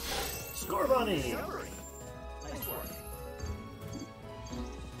 Score Bunny! Celery. Nice work.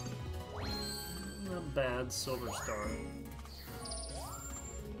 Not bad, Silver Star.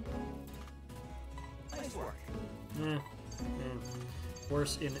 Nice work. Eh.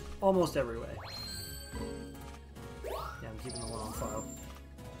 Worse in almost every way. Yeah, I'm keeping the one on file.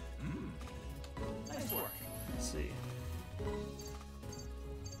 Nice work. Let's see.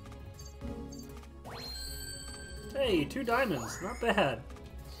 Hey, 2 diamonds. Not bad.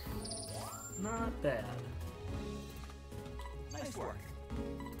 Not bad. Nice work.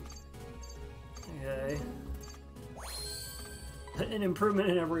 Okay. An improvement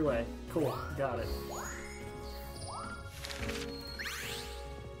in every way. Cool. Got it.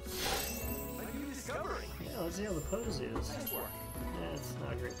 A new discovery. Yeah, let's see how the pose is. Nice work. Yeah, it's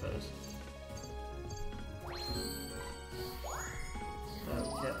not a great pose.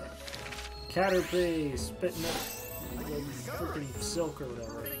 Okay. Caterpie spitting up the freaking silk or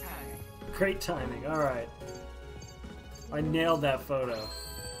whatever. Perfect timing. Great timing. Alright. I nailed that photo.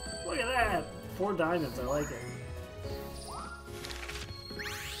 Look at that! 4 diamonds. I like it.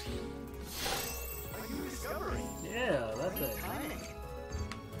 A new discovery. Yeah, that thing.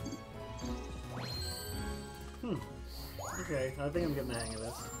 Timing. Okay, I think I'm getting the hang of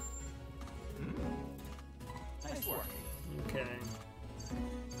this. Nice work. Okay.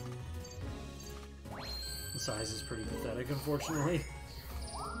 The size is pretty pathetic, unfortunately.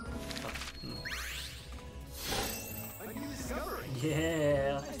 A new discovery.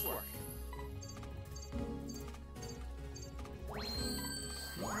 Yeah! Nice work.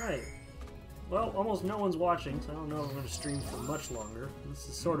 Alright. Well, almost no one's watching, so I don't know if I'm going to stream for much longer. This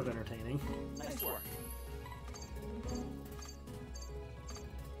is sort of entertaining. Nice work.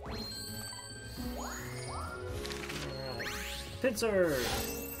 Alright. Pincer!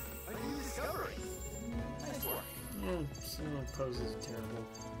 A new discovery. Nice work. Yeah, some of the poses are terrible.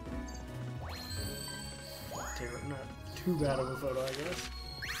 Not too bad of a photo, I guess.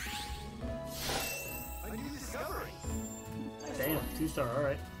 A new discovery. Nice Damn, work. 2-star,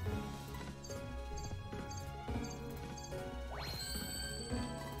 alright.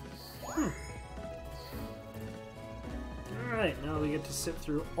 Alright, now we get to sit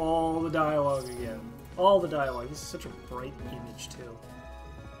through all the dialogue again. All the dialogue. This is such a bright image, too.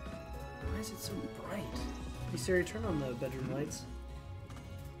 Why is it so bright? Hey Siri, turn on the bedroom lights.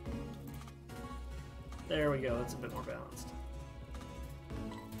 There we go, that's a bit more balanced.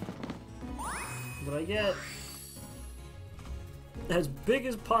 What I get? As big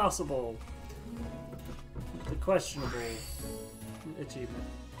as possible. The questionable achievement.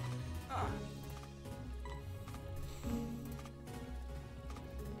 Ah.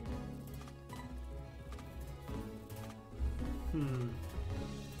 Hmm.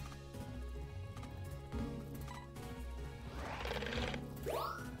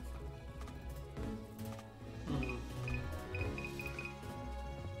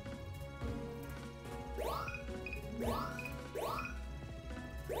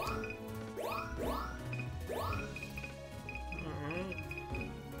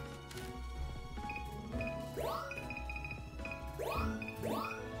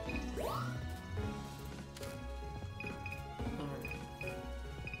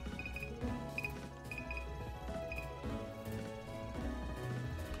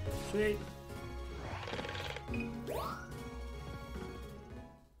 Sweet.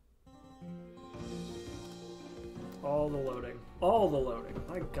 All the loading. All the loading.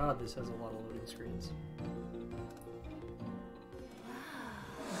 My god, this has a lot of loading screens.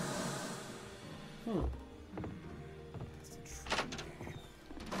 Hmm.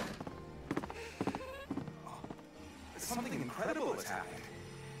 Something incredible has happened.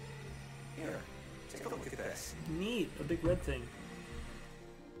 Here, take a look at this. Neat. A big red thing.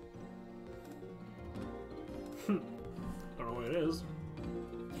 Don't know what it is.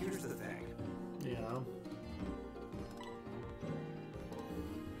 Here's the thing. Yeah.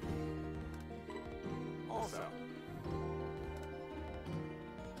 Also,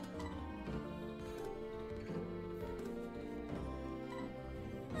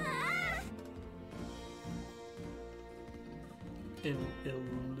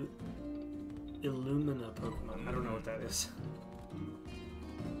 Illumina Pokemon. I don't know what that is.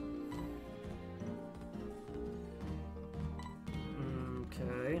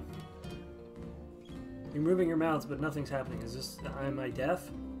 Okay. You're moving your mouths, but nothing's happening. Is this... Am I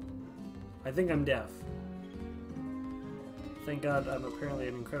deaf? I think I'm deaf. Thank God I'm apparently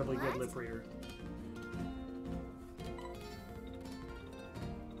an incredibly good lip reader.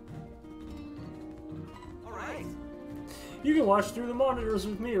 all right. You can watch through the monitors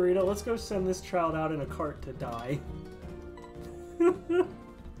with me, Rita. Let's go send this child out in a cart to die.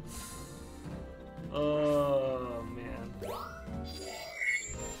 Oh, man.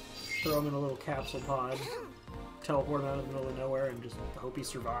 Throw him in a little capsule pod. Teleport him out in the middle of nowhere and just hope he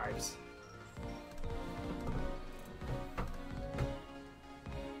survives.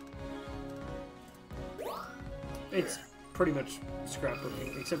 It's pretty much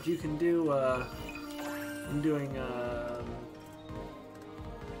scrapbooking, except you can do, I'm doing,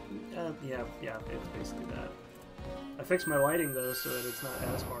 yeah, it's basically that. I fixed my lighting though so that it's not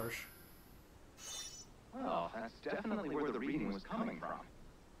as harsh. Well, that's definitely where the reading was coming from.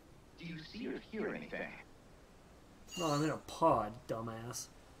 Do you see or hear anything? No, I'm in a pod, dumbass.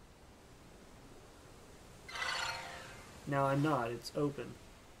 Now I'm not, it's open.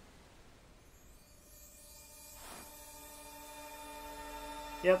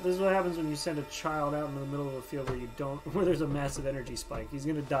 Yep, this is what happens when you send a child out into the middle of a field where there's a massive energy spike. He's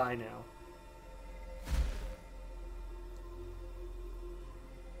gonna die now.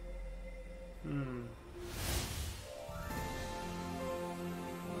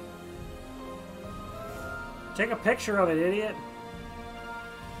 Take a picture of it, idiot.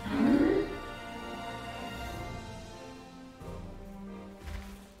 I'm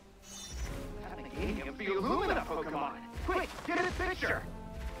negating of the Illumina Pokemon! Quick, get his picture!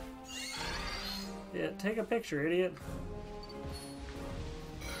 Yeah, take a picture, idiot.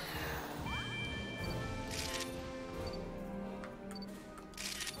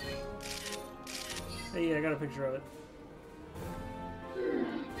 Hey, yeah, I got a picture of it.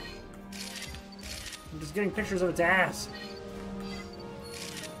 I'm just getting pictures of its ass.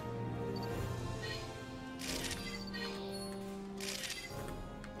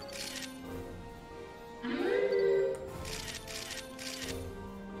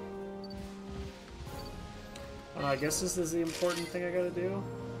 I guess this is the important thing I gotta do.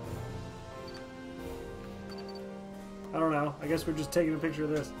 I don't know. I guess we're just taking a picture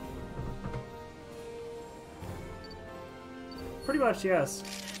of this. Pretty much, yes.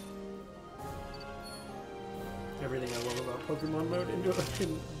 Everything I love about Pokemon mode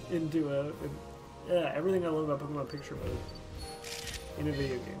everything I love about Pokemon picture mode in a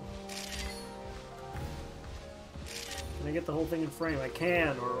video game. Can I get the whole thing in frame? I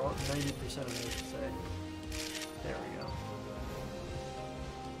can, or 90% of it, I should say. There we go.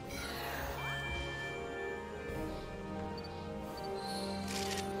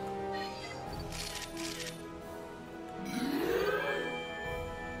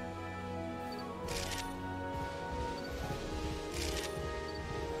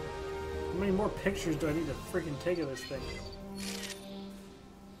 How many more pictures do I need to freaking take of this thing?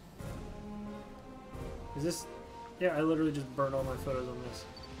 Is this... Yeah, I literally just burned all my photos on this.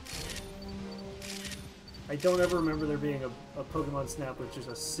 I don't ever remember there being a Pokemon Snap with just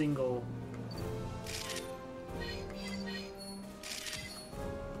a single...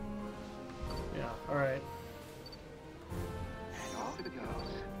 Yeah, alright. And off it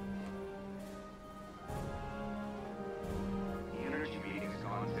goes. The energy meeting's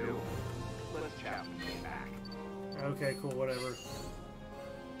gone too. Let's chat when we get back. Okay, cool, whatever.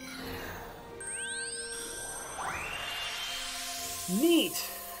 Neat!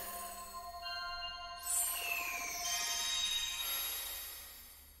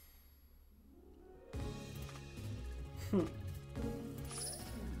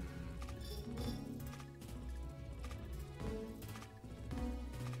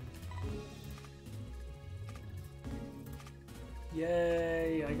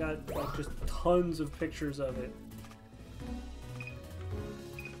 Yay, I got like just tons of pictures of it.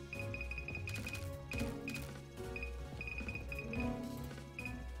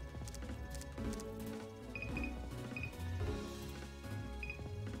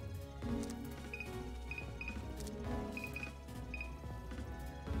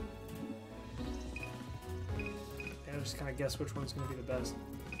 And I just kind of guess which one's going to be the best.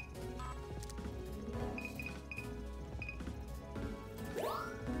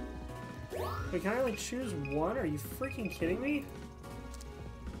 Wait, can I only choose one? Are you freaking kidding me?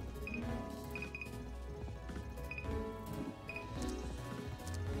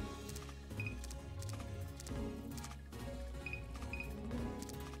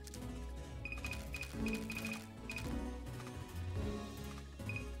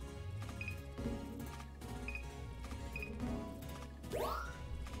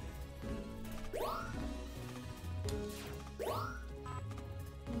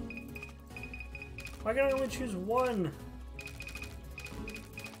 Why can I only choose one?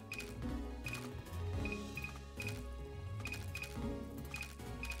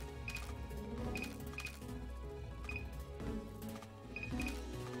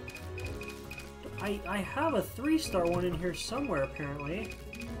 I have a 3-star one in here somewhere, apparently.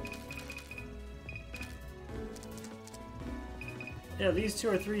 Yeah, these two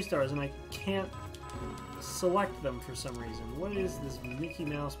are 3 stars, and I can't select them for some reason. What is this Mickey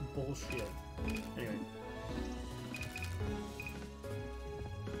Mouse bullshit? Anyway.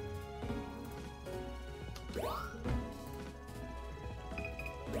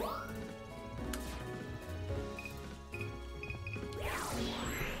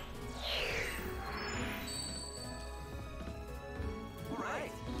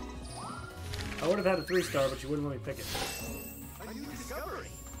 have had a 3-star, but you wouldn't let me pick it. A new discovery.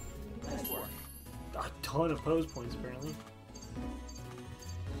 Nice work. A ton of pose points, apparently.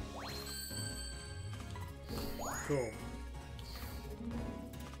 Cool.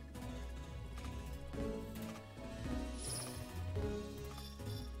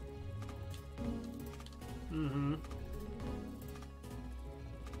 Mm-hmm.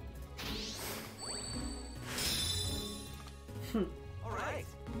 All right.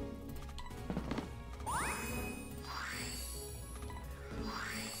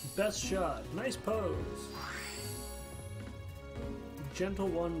 Best shot. Nice pose. Gentle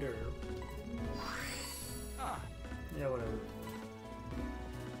wonder. Ah, Yeah, whatever.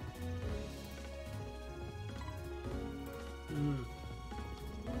 Mm.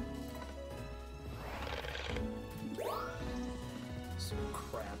 Some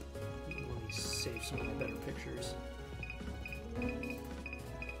crap. Let me save some of my better pictures.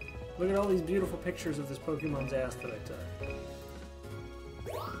 Look at all these beautiful pictures of this Pokemon's ass that I took.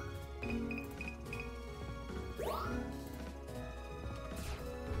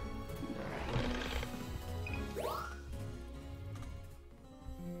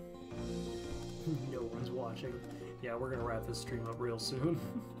 No one's watching. Yeah, we're gonna wrap this stream up real soon.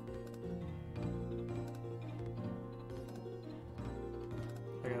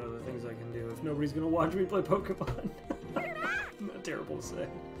 I got other things I can do if nobody's gonna watch me play Pokemon. Not terrible to say.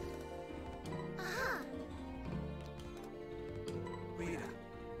 Rita.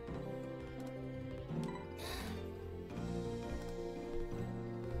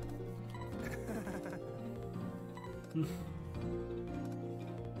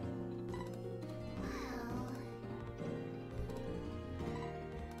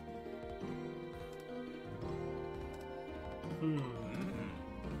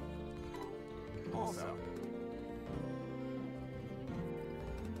 Also,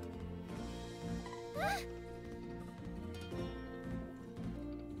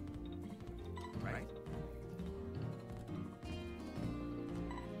 right?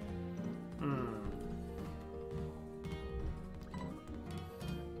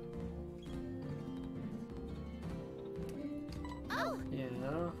 Oh,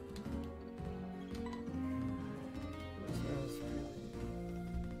 Yeah.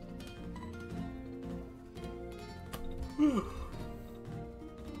 I'm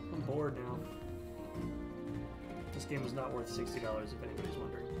bored now. This game was not worth $60 if anybody's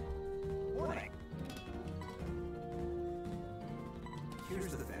wondering. Warning.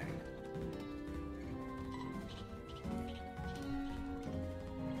 Here's the thing.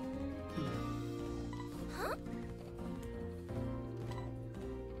 huh?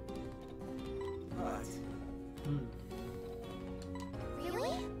 But Hmm.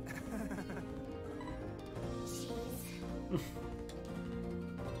 Really? Jeez.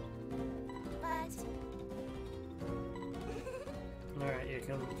 But Alright, yeah,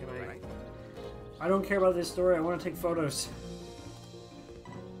 can I... right. I don't care about this story, I want to take photos.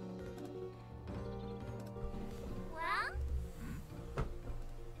 well,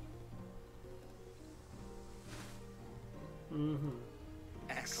 Mm-hmm.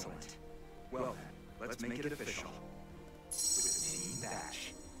 Excellent. Well then, let's make it official. With Team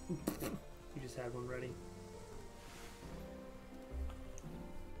Dash. You just had one ready.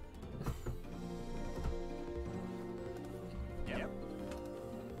 Yep.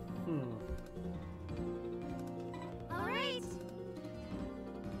 Hmm. all right.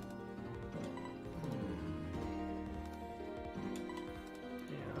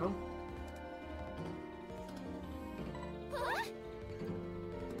 Yeah. Huh?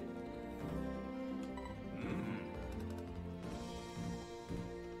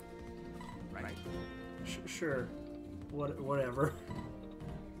 Right. Sure. Whatever.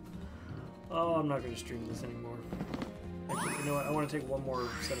 Oh, I'm not going to stream this anymore. Actually, you know what? I want to take one more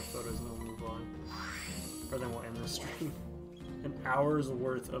set of photos and then we'll move on. Or then we'll end the stream. An hour's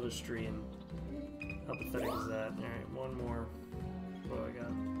worth of a stream. How pathetic is that? Alright, one more. What do I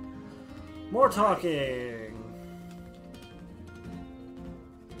got? More talking!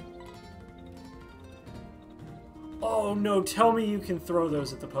 Oh no, tell me you can throw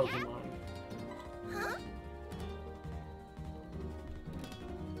those at the Pokemon. Huh?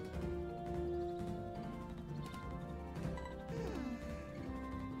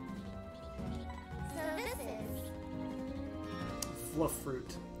 So this is Fluff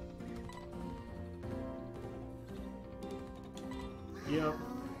fruit. Yep.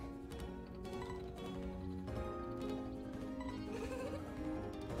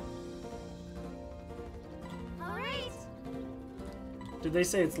 all right. Did they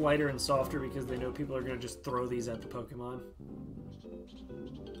say it's lighter and softer because they know people are going to just throw these at the Pokemon?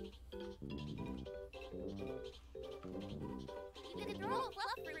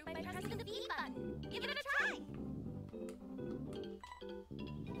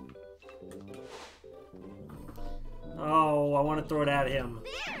 Oh, I want to throw it at him.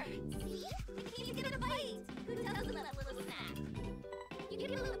 There! See? He's gonna bite! Who doesn't love a little snack? You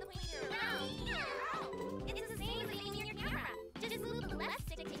can move the pointer around. It's the same as aiming your camera. Just move the left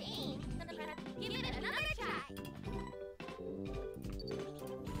stick to aim, then the press. Give it another try.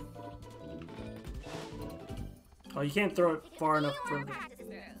 Oh, you can't throw it Take a far few enough more for... practice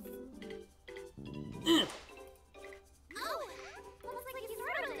throws. Oh! Almost like you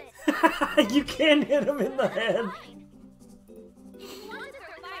startled it. You can't hit him in the head. Fine. If you want to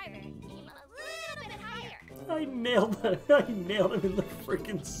throw farther, aim a little bit higher. I nailed him in the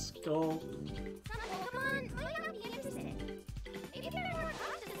freaking skull. Some Pokemon might not be interested. Maybe they're more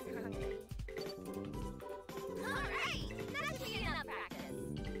cautious than hungry. Alright, that should be enough practice.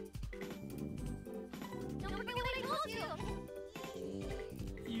 Don't forget what I told you!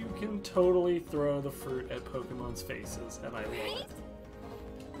 You can totally throw the fruit at Pokemon's faces, and I love Right? it.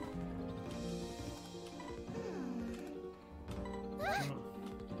 Hmm.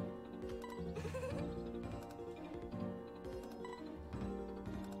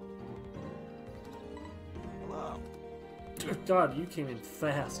 Hello. Good God, you came in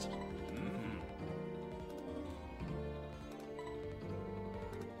fast.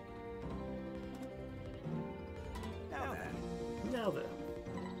 Now then. Now then.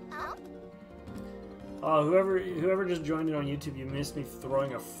 Oh? Oh, whoever just joined it on YouTube, you missed me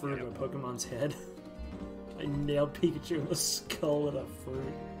throwing a fruit at a Pokemon's head. I nailed Pikachu in the skull with a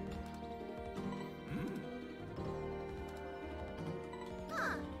fruit.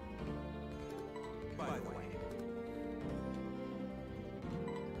 Huh. By the way,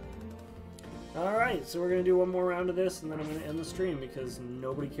 Alright, so we're gonna do one more round of this, and then I'm gonna end the stream because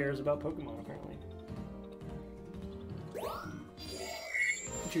nobody cares about Pokemon apparently.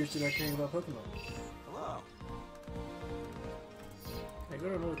 Cheers to not caring about Pokemon. hello. Can I go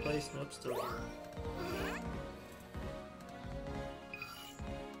to another place? Nope, still here.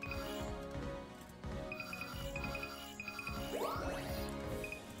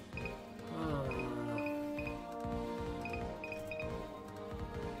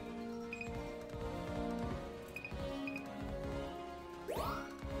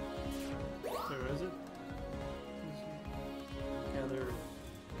 Where is it? Gather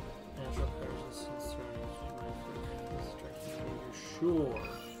natural powers and surroundings to mind for distraction behavior. Sure.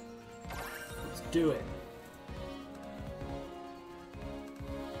 Let's do it.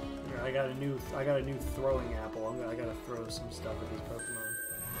 Here, I got a new throwing apple. I gotta throw some stuff at these Pokemon.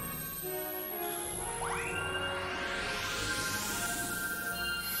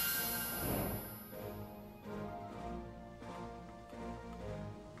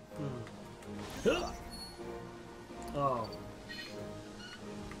 Huh. Oh.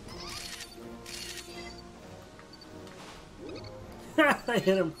 I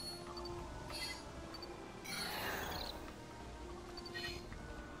hit him.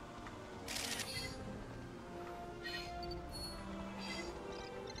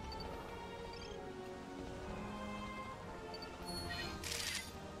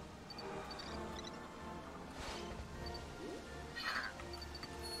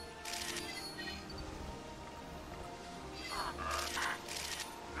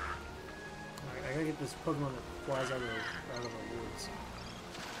 Alright, I gotta get this Pokemon that flies out of the woods.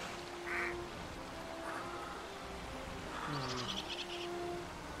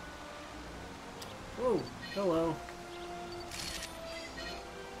 Whoa, hello.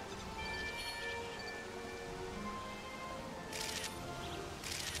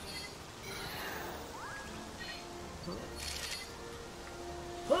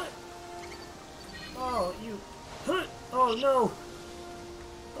 What? Oh, you. Huh? Oh no.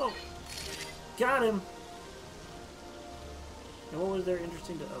 Oh, got him. And what was there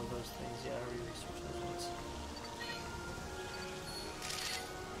interesting to? Oh, those things. Yeah, I already researched those ones.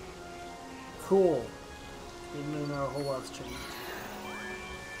 Cool. Even though not a whole lot's changed.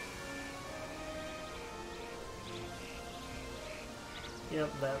 Yep,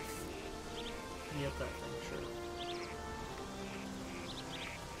 that thing, sure.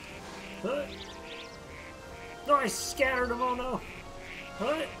 Huh? No, I scattered him, oh no!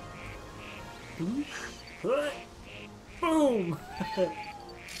 Huh? Huh? Boom!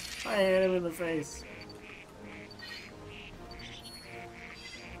 I hit him in the face.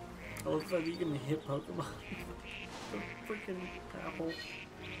 It looks like you can hit Pokemon. The freaking apple.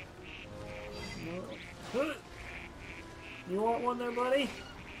 No. Huh? You want one there, buddy?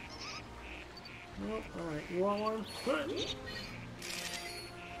 Nope. Alright, you want one? Huh?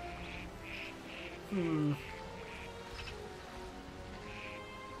 Hmm.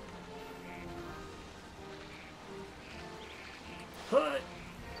 Huh?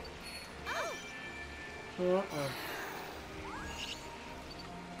 Uh-uh.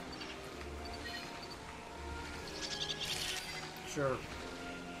 Sure.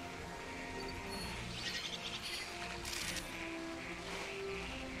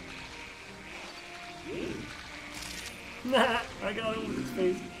 Nah, I got him with his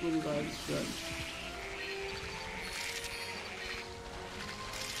face, with his eyes shut.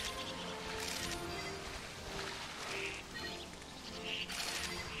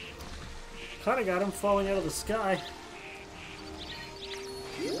 Kinda got him falling out of the sky.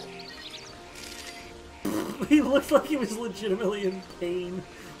 He looked like he was legitimately in pain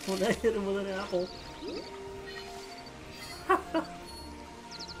when I hit him with an apple. Let's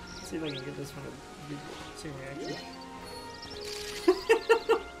see if I can get this one to do the same reaction.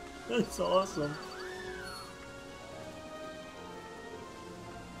 That's awesome.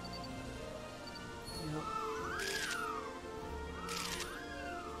 Yep.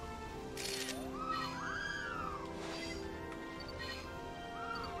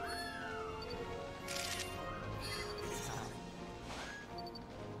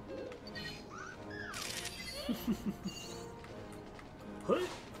 Hey.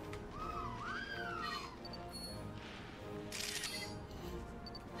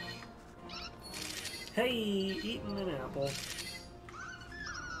 Hey, eating an apple.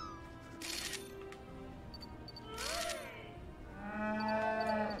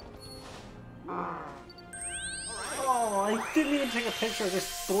 Oh, I didn't even take a picture. I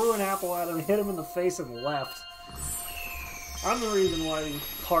just threw an apple at him, hit him in the face, and left. I'm the reason why these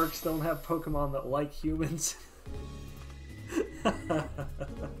parks don't have Pokemon that like humans.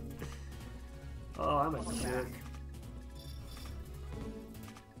 Oh, I'm a jerk.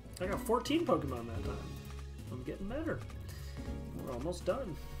 I got 14 Pokemon that time. I'm getting better. We're almost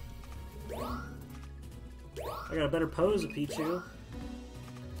done. I got a better pose of Pichu.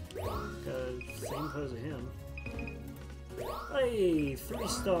 Got the same pose of him. Hey,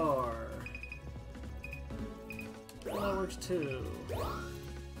 3-star. Well, that works too.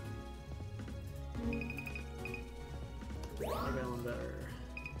 I got one better.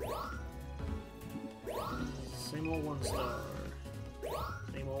 Same old 1-star.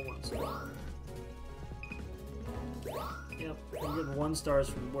 Same old 1-star. Yep, I'm getting 1-stars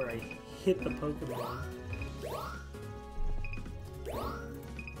from where I hit the Pokemon.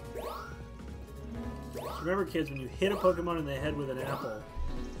 So remember, kids, when you hit a Pokemon in the head with an apple,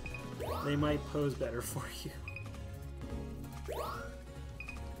 they might pose better for you.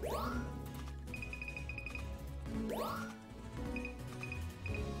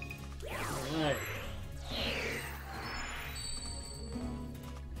 Alright.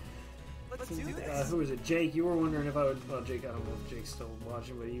 Who is it? Jake, you were wondering if I would... Well, Jake, I don't know if Jake's still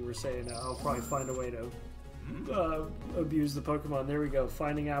watching, but you were saying I'll probably find a way to abuse the Pokemon. There we go.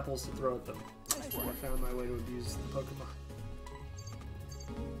 Finding apples to throw at them. I found my way to abuse the Pokemon.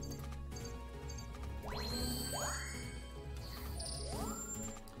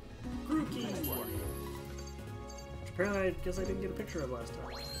 Grookey! Apparently, I guess I didn't get a picture of last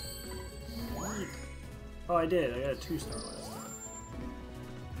time. Neat. Oh, I did. I got a 2-star last time.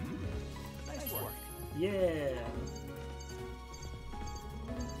 Yeah!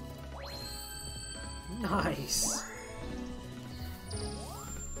 Nice!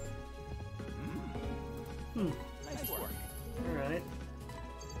 Nice work. Alright.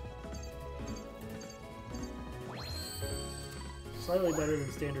 Slightly better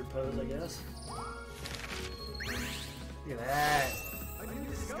than standard pose, I guess. Look at that! A new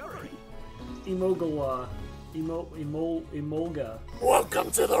discovery. Emolga. Emolga.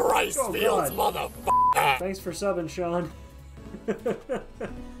 Welcome to the rice Oh, fields, God. motherfucker! Thanks for subbing, Sean.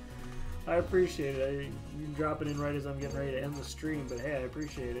 I appreciate it. You drop it in right as I'm getting ready to end the stream, but hey, I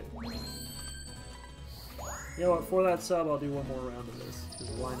appreciate it. You know what? For that sub, I'll do one more round of this, because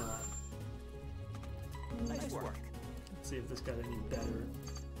why not? Nice work. Let's see if this got any better.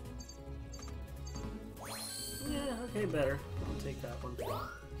 Yeah, okay, better. I'll take that one.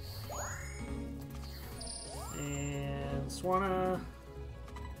 And Swanna.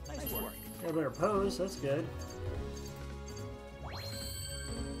 Nice work. Got a better pose, that's good.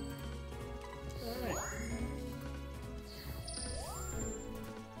 Alright.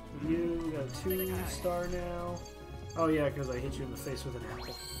 You got a 2-star now. Oh yeah, because I hit you in the face with an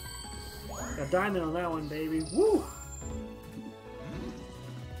apple. Got diamond on that one, baby. Woo!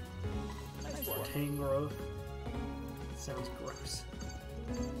 Nice work. Tangrowth. Sounds gross.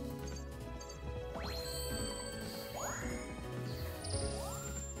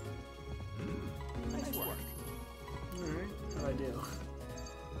 Nice work. Alright, how'd I do?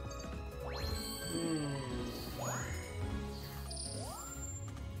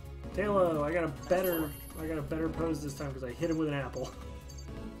 Tailo, I got a better pose this time because I hit him with an apple.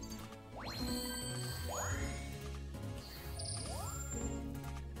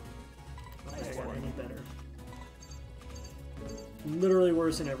 Literally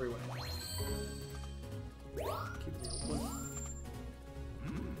worse in every way. Keep the wood.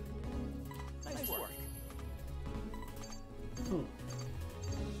 Nice work.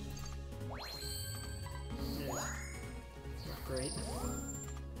 Yeah. Not great.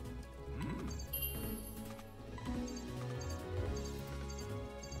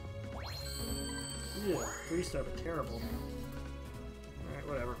 Yeah, 3-star, but terrible. Alright,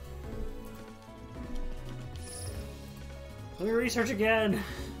 whatever. Let me research again!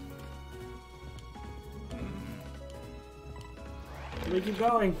 Let me keep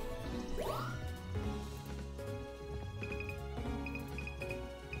going!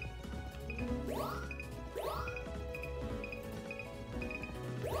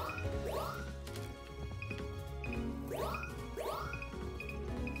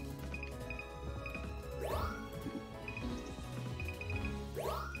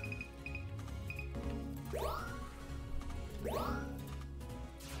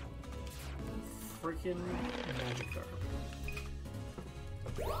 Freaking Magikarp.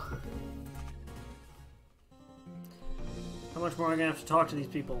 How much more am I gonna have to talk to these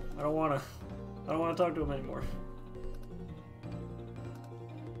people? I don't wanna talk to them anymore.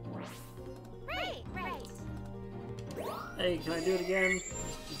 Right, right. Hey, can I do it again?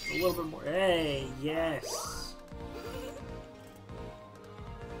 Just a little bit more. Hey, yes.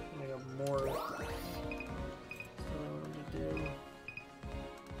 I got more. That's what I wanted to do.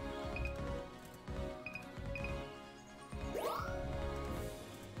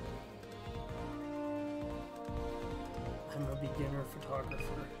 I'm a beginner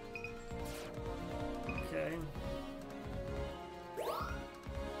photographer. Okay.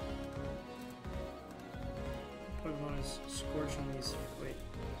 Pokemon is scorching these. Wait.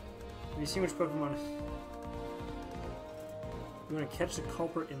 Have you seen which Pokemon? You want to catch the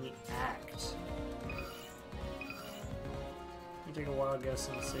culprit in the act. Let me take a wild guess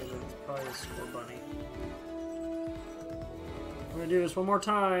and say that it's probably a Scorbunny. We're gonna do this one more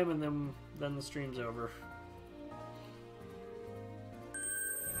time, and then the stream's over.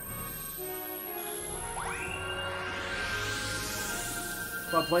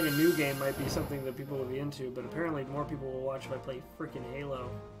 Thought playing a new game might be something that people will be into, but apparently more people will watch if I play frickin' Halo.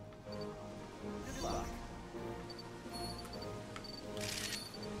 Good luck.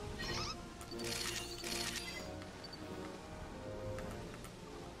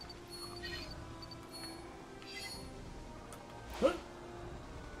 Huh?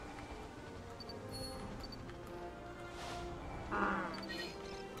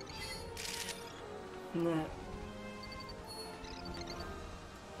 Nah.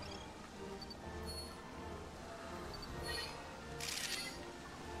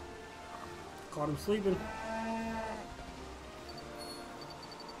 Caught him sleeping.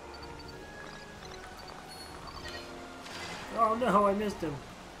 Oh no, I missed him.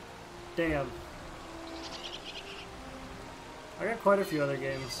 Damn. I got quite a few other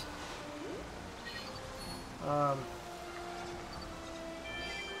games. Oh.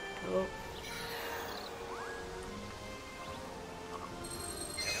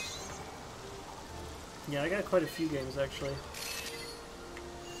 Yeah, I got quite a few games actually.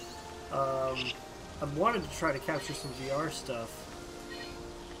 I wanted to try to capture some VR stuff.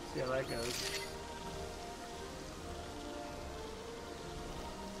 See how that goes.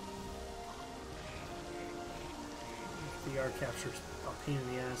 VR capture's a pain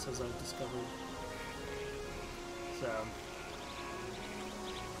in the ass, as I've discovered. So.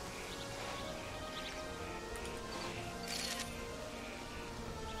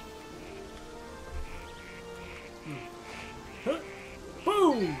 Huh.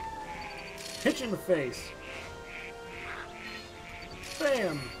 Boom! Hitch in the face.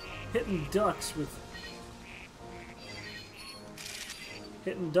 Bam! Hitting ducks with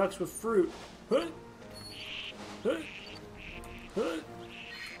fruit. Huh. Huh. Huh.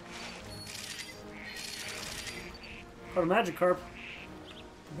 Caught a Magikarp.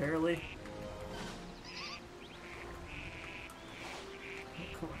 Barely.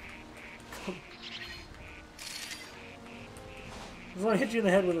 Come on. Come on. I just want to hit you in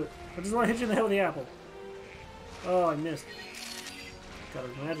the head with it. I just want to hit you in the head with the apple. Oh, I missed. Got a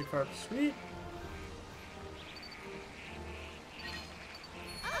Magikarp. Sweet.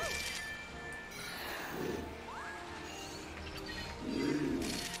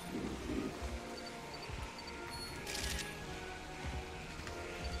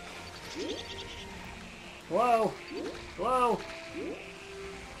 Whoa! Whoa!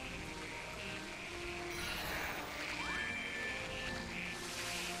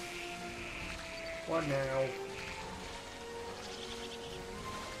 What now?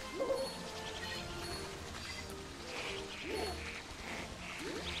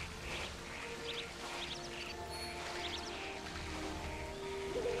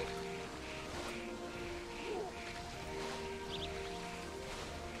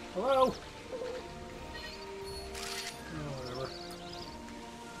 Hello? Oh, whatever.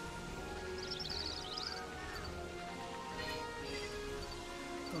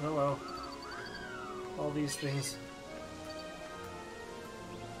 Oh, hello. All these things.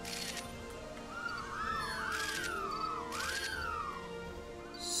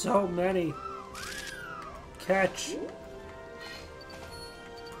 So many. Catch.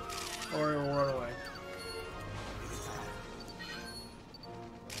 Or it'll run away.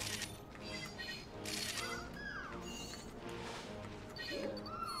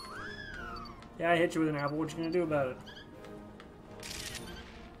 Yeah, I hit you with an apple. What you gonna do about it?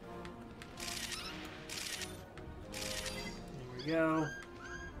 There we go.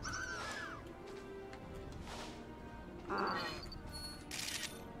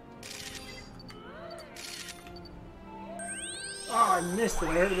 Oh, I missed it.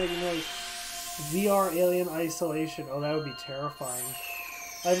 I heard it making noise. VR Alien Isolation. Oh, that would be terrifying.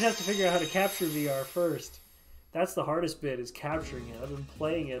 I'd have to figure out how to capture VR first. That's the hardest bit, is capturing it. I've been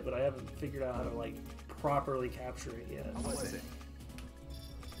playing it, but I haven't figured out how to, like, properly capture it yet. What was it?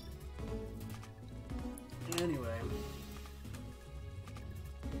 Anyway.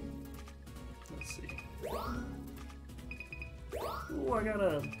 Let's see. Ooh, I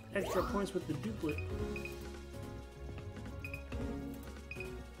got extra points with the duplet.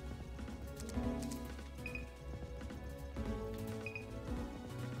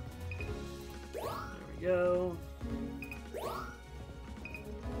 There we go.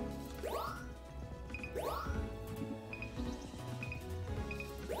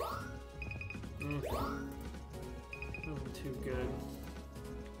 Nothing too good.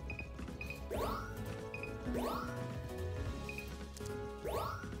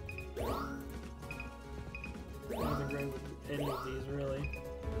 Nothing great with any of these, really.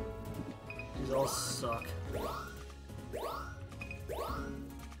 These all suck.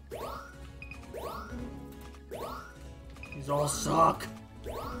 These all suck.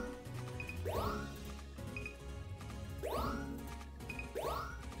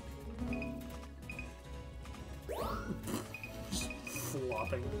 Just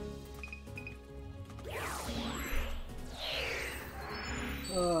flopping.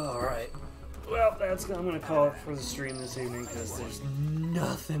 Alright. Well, I'm gonna call it for the stream this evening, because there's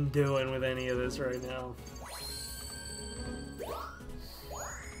nothing doing with any of this right now.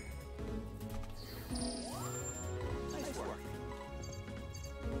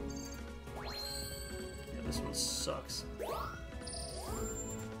 Yeah, this one sucks.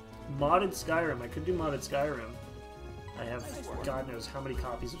 Modded Skyrim. I could do modded Skyrim. I have God knows how many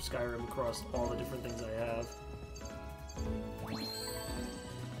copies of Skyrim across all the different things I have.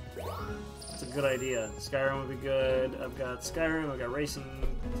 It's a good idea. Skyrim would be good. I've got Skyrim, I've got racing,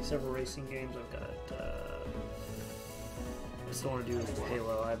 several racing games. I've got, I still want to do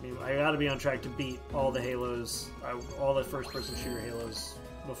Halo. I mean, I gotta be on track to beat all the Halos, all the first-person shooter Halos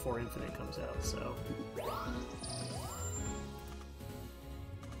before Infinite comes out, so.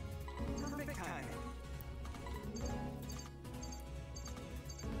 Perfect timing.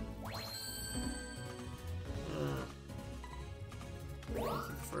 I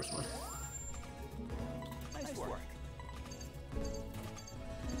think the first one. Nice work.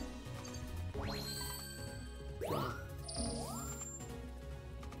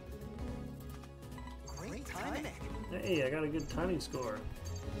 Great timing. Hey, I got a good timing score.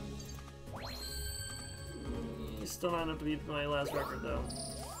 Still not enough to beat my last record, though.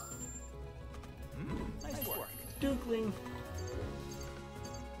 Nice work. Dukeling.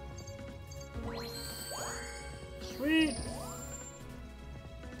 Sweet.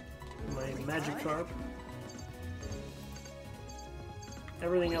 My Magikarp.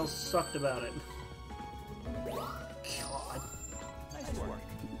 Everything else sucked about it. God. Nice work.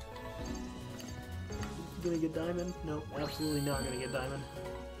 Gonna get diamond? Nope, absolutely not gonna get diamond.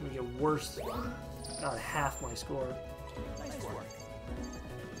 I'm gonna get worse. About half my score. Nice work.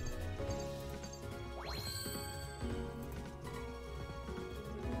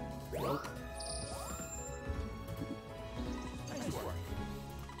 Nope. Nice work.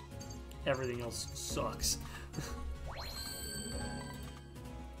 Everything else sucks.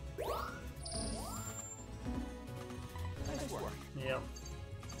 Nice work. Yep.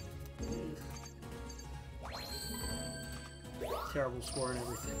 Terrible score and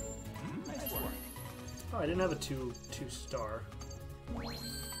everything. Nice work. Oh, I didn't have a two star. I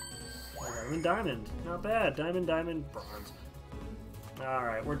got him in diamond. Not bad. Diamond, diamond, bronze.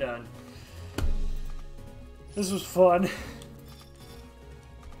 Alright, we're done. This was fun.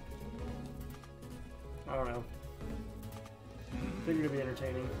 I don't know. Figured it'd be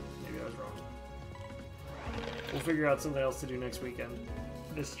entertaining. Maybe I was wrong. We'll figure out something else to do next weekend.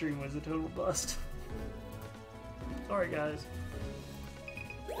 This stream was a total bust. Sorry, guys.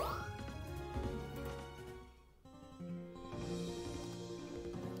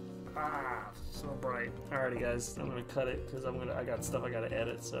 Ah, so bright. Alrighty, guys, I'm gonna cut it because I got stuff I gotta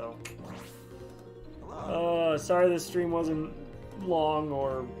edit. So, sorry this stream wasn't long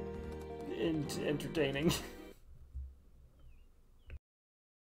or entertaining.